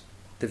bears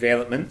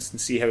development and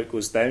see how it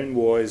goes down,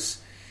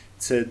 was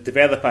to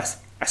develop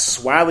a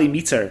Swally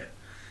meter.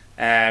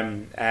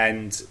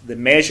 And the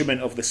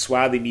measurement of the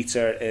Swally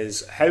meter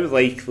is how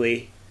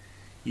likely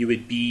you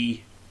would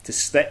be to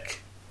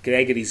stick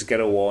Gregory's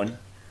Girl on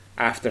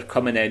after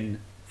coming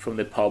in from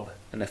the pub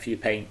and a few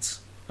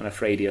pints on a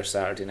Friday or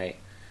Saturday night.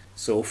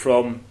 So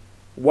from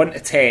 1 to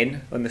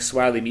 10 on the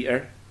Swally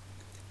meter,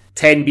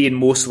 10 being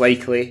most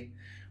likely,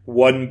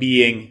 1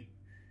 being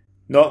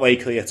not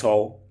likely at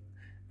all,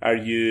 are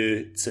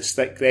you to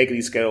stick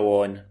Gregory's Girl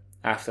on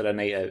after a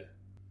night out?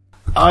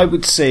 I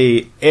would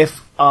say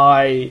if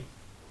I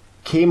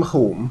came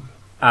home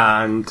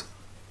and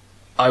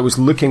I was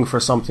looking for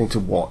something to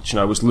watch, and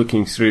I was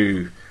looking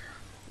through,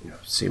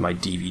 say, my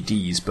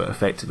DVDs, but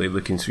effectively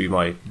looking through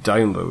my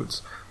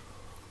downloads,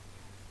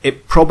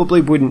 it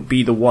probably wouldn't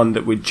be the one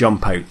that would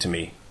jump out to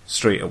me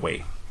straight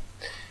away.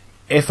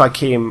 If I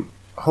came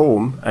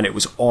home and it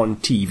was on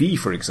TV,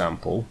 for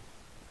example,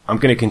 I'm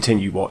going to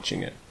continue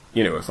watching it,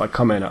 if I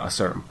come in at a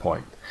certain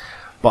point.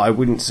 But I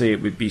wouldn't say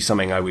it would be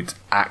something I would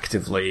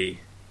actively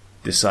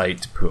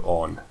decide to put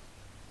on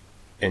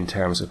in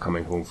terms of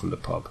coming home from the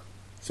pub.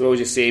 So what would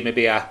you say,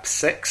 maybe a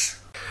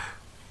 6?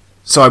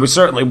 So I would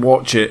certainly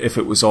watch it if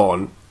it was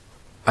on.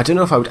 I don't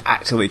know if I would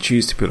actively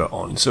choose to put it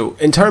on. So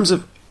in terms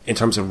of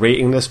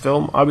rating this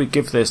film, I would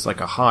give this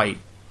like a high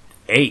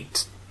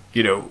 8,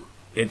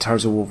 in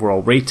terms of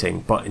overall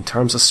rating. But in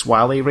terms of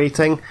Swally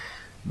rating,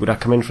 would I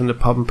come in from the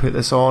pub and put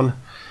this on?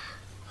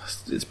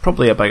 it's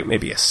probably about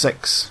maybe a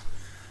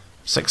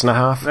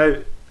 6.5.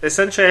 Now, it's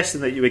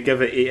interesting that you would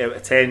give it 8 out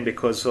of 10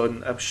 because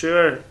I'm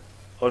sure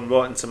on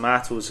Rotten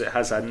Tomatoes it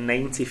has a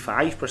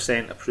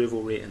 95%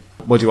 approval rating.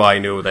 What do I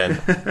know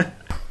then?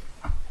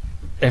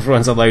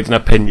 Everyone's allowed an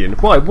opinion.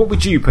 Why? What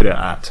would you put it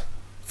at?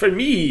 For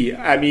me,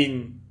 I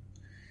mean,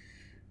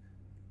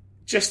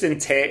 just in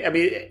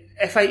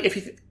if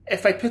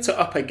I put it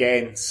up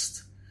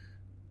against,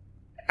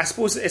 I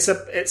suppose it's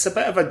a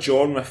bit of a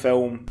genre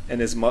film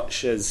in as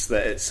much as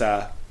that it's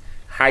a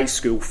high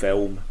school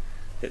film.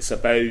 It's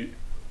about,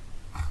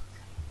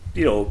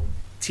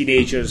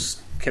 teenagers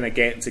kind of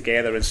getting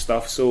together and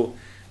stuff. So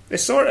it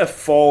sort of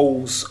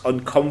falls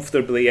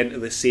uncomfortably into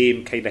the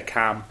same kind of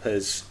camp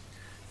as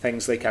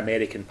things like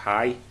American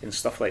Pie and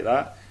stuff like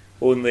that.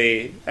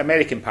 Only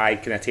American Pie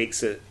kind of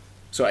takes it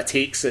to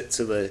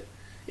the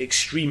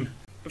extreme.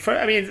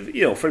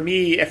 For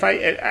me, if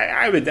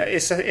I would,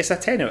 it's a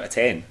 10 out of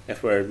 10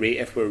 if we're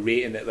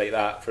rating it like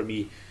that for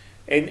me.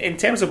 In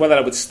terms of whether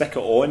I would stick it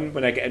on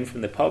when I get in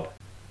from the pub,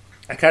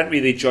 I can't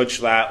really judge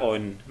that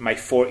on my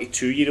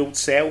 42-year-old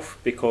self,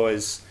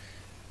 because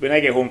when I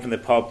get home from the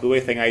pub, the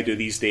only thing I do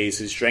these days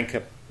is drink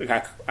a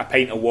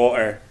pint of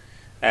water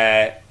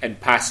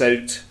and pass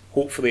out,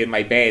 hopefully in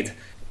my bed.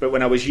 But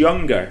when I was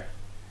younger,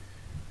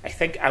 I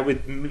think I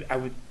would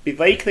be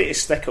likely to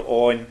stick it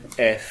on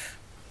if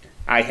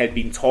I had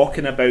been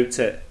talking about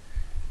it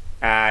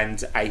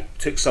and I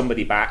took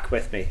somebody back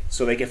with me.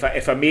 So like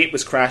if a mate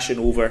was crashing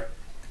over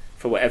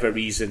for whatever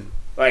reason,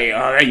 like,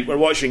 all right, we're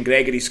watching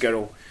Gregory's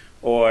Girl,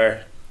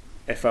 or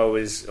if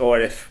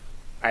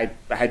I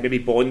had maybe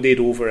bonded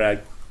over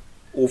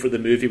the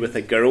movie with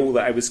a girl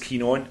that I was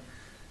keen on,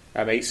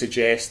 I might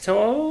suggest,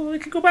 we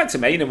could go back to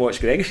mine and watch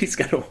Gregory's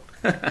Girl.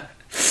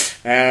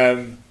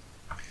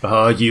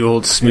 Oh, you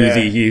old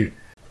smoothie, you.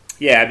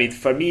 Yeah, I mean,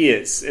 for me,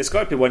 it's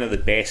got to be one of the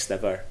best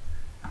ever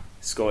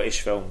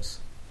Scottish films.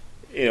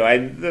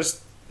 And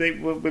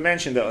we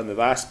mentioned it on the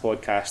last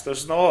podcast.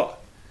 There's not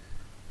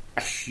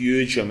a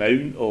huge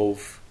amount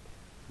of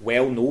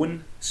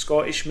well-known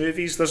Scottish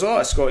movies. There's a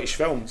lot of Scottish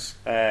films,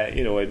 and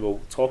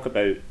we'll talk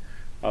about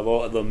a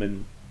lot of them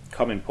in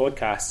coming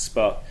podcasts.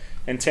 But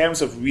in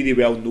terms of really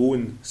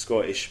well-known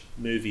Scottish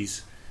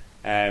movies,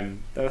 I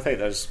don't think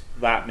there's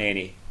that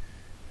many.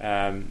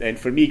 And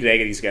for me,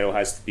 Gregory's Girl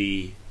has to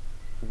be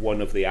one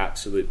of the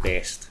absolute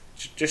best,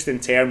 just in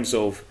terms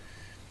of,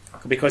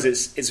 because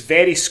it's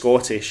very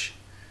Scottish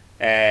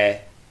in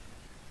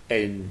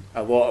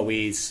a lot of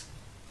ways,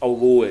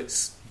 although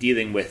it's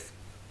dealing with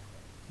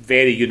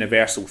very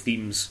universal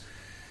themes.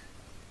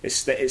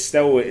 It's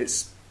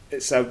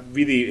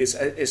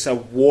a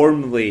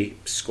warmly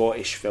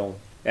Scottish film,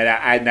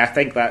 and I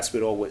think that's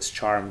where all its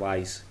charm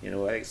lies.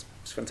 It's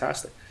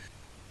fantastic.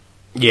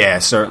 Yeah,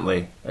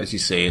 certainly. As you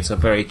say, it's a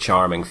very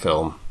charming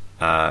film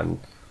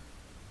and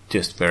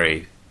just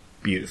very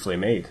beautifully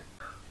made.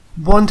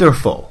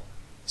 Wonderful.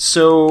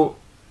 So,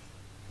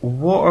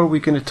 what are we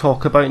going to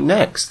talk about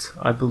next?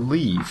 I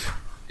believe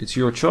it's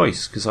your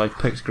choice, because I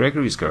picked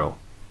Gregory's Girl.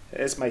 It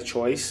is my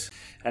choice,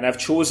 and I've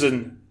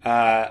chosen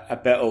a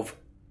bit of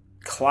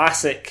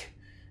classic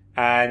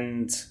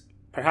and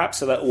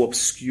perhaps a little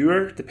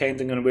obscure,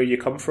 depending on where you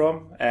come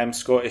from,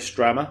 Scottish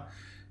drama.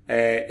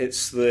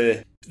 It's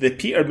the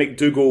Peter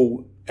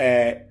McDougall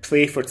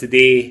play for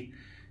today,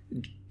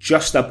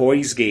 Just a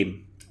Boys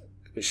Game,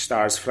 which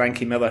stars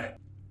Frankie Miller.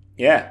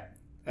 Yeah,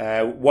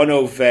 one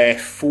of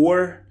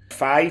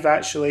 5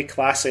 actually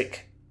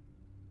classic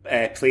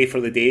play for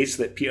the days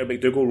that Peter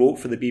McDougall wrote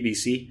for the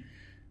BBC.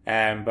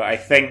 But I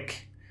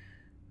think,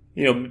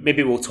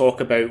 maybe we'll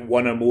talk about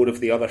one or more of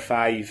the other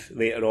 5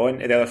 later on,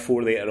 the other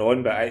 4 later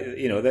on. But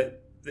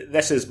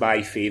this is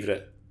my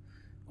favourite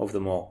of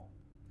them all,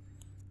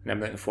 and I'm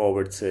looking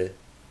forward to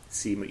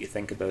seeing what you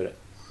think about it.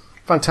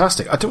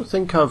 Fantastic. I don't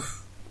think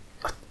I've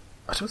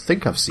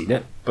seen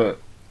it, but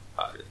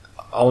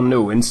I'll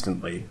know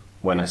instantly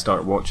when I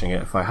start watching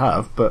it if I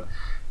have. But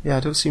yeah, I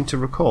don't seem to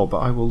recall. But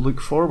I will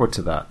look forward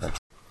to that then.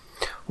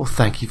 Well,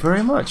 thank you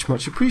very much.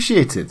 Much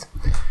appreciated.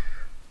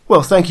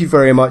 Well, thank you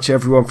very much,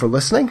 everyone, for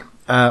listening.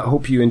 I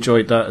hope you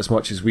enjoyed that as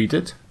much as we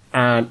did.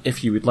 And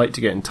if you would like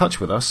to get in touch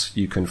with us,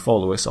 you can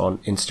follow us on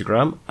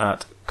Instagram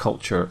at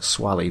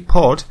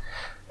CultureSwallyPod.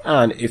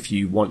 And if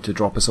you want to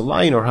drop us a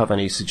line or have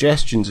any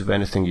suggestions of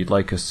anything you'd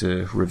like us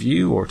to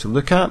review or to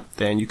look at,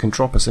 then you can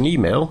drop us an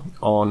email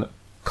on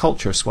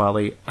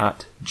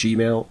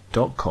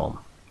cultureswally@gmail.com.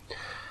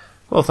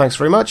 Well, thanks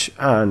very much,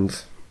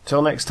 and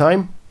till next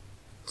time,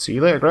 see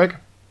you later, Greg.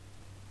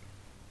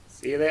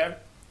 See you later.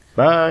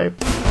 Bye.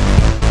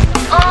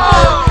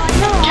 Oh,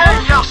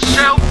 get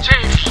yourself to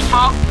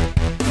fuck.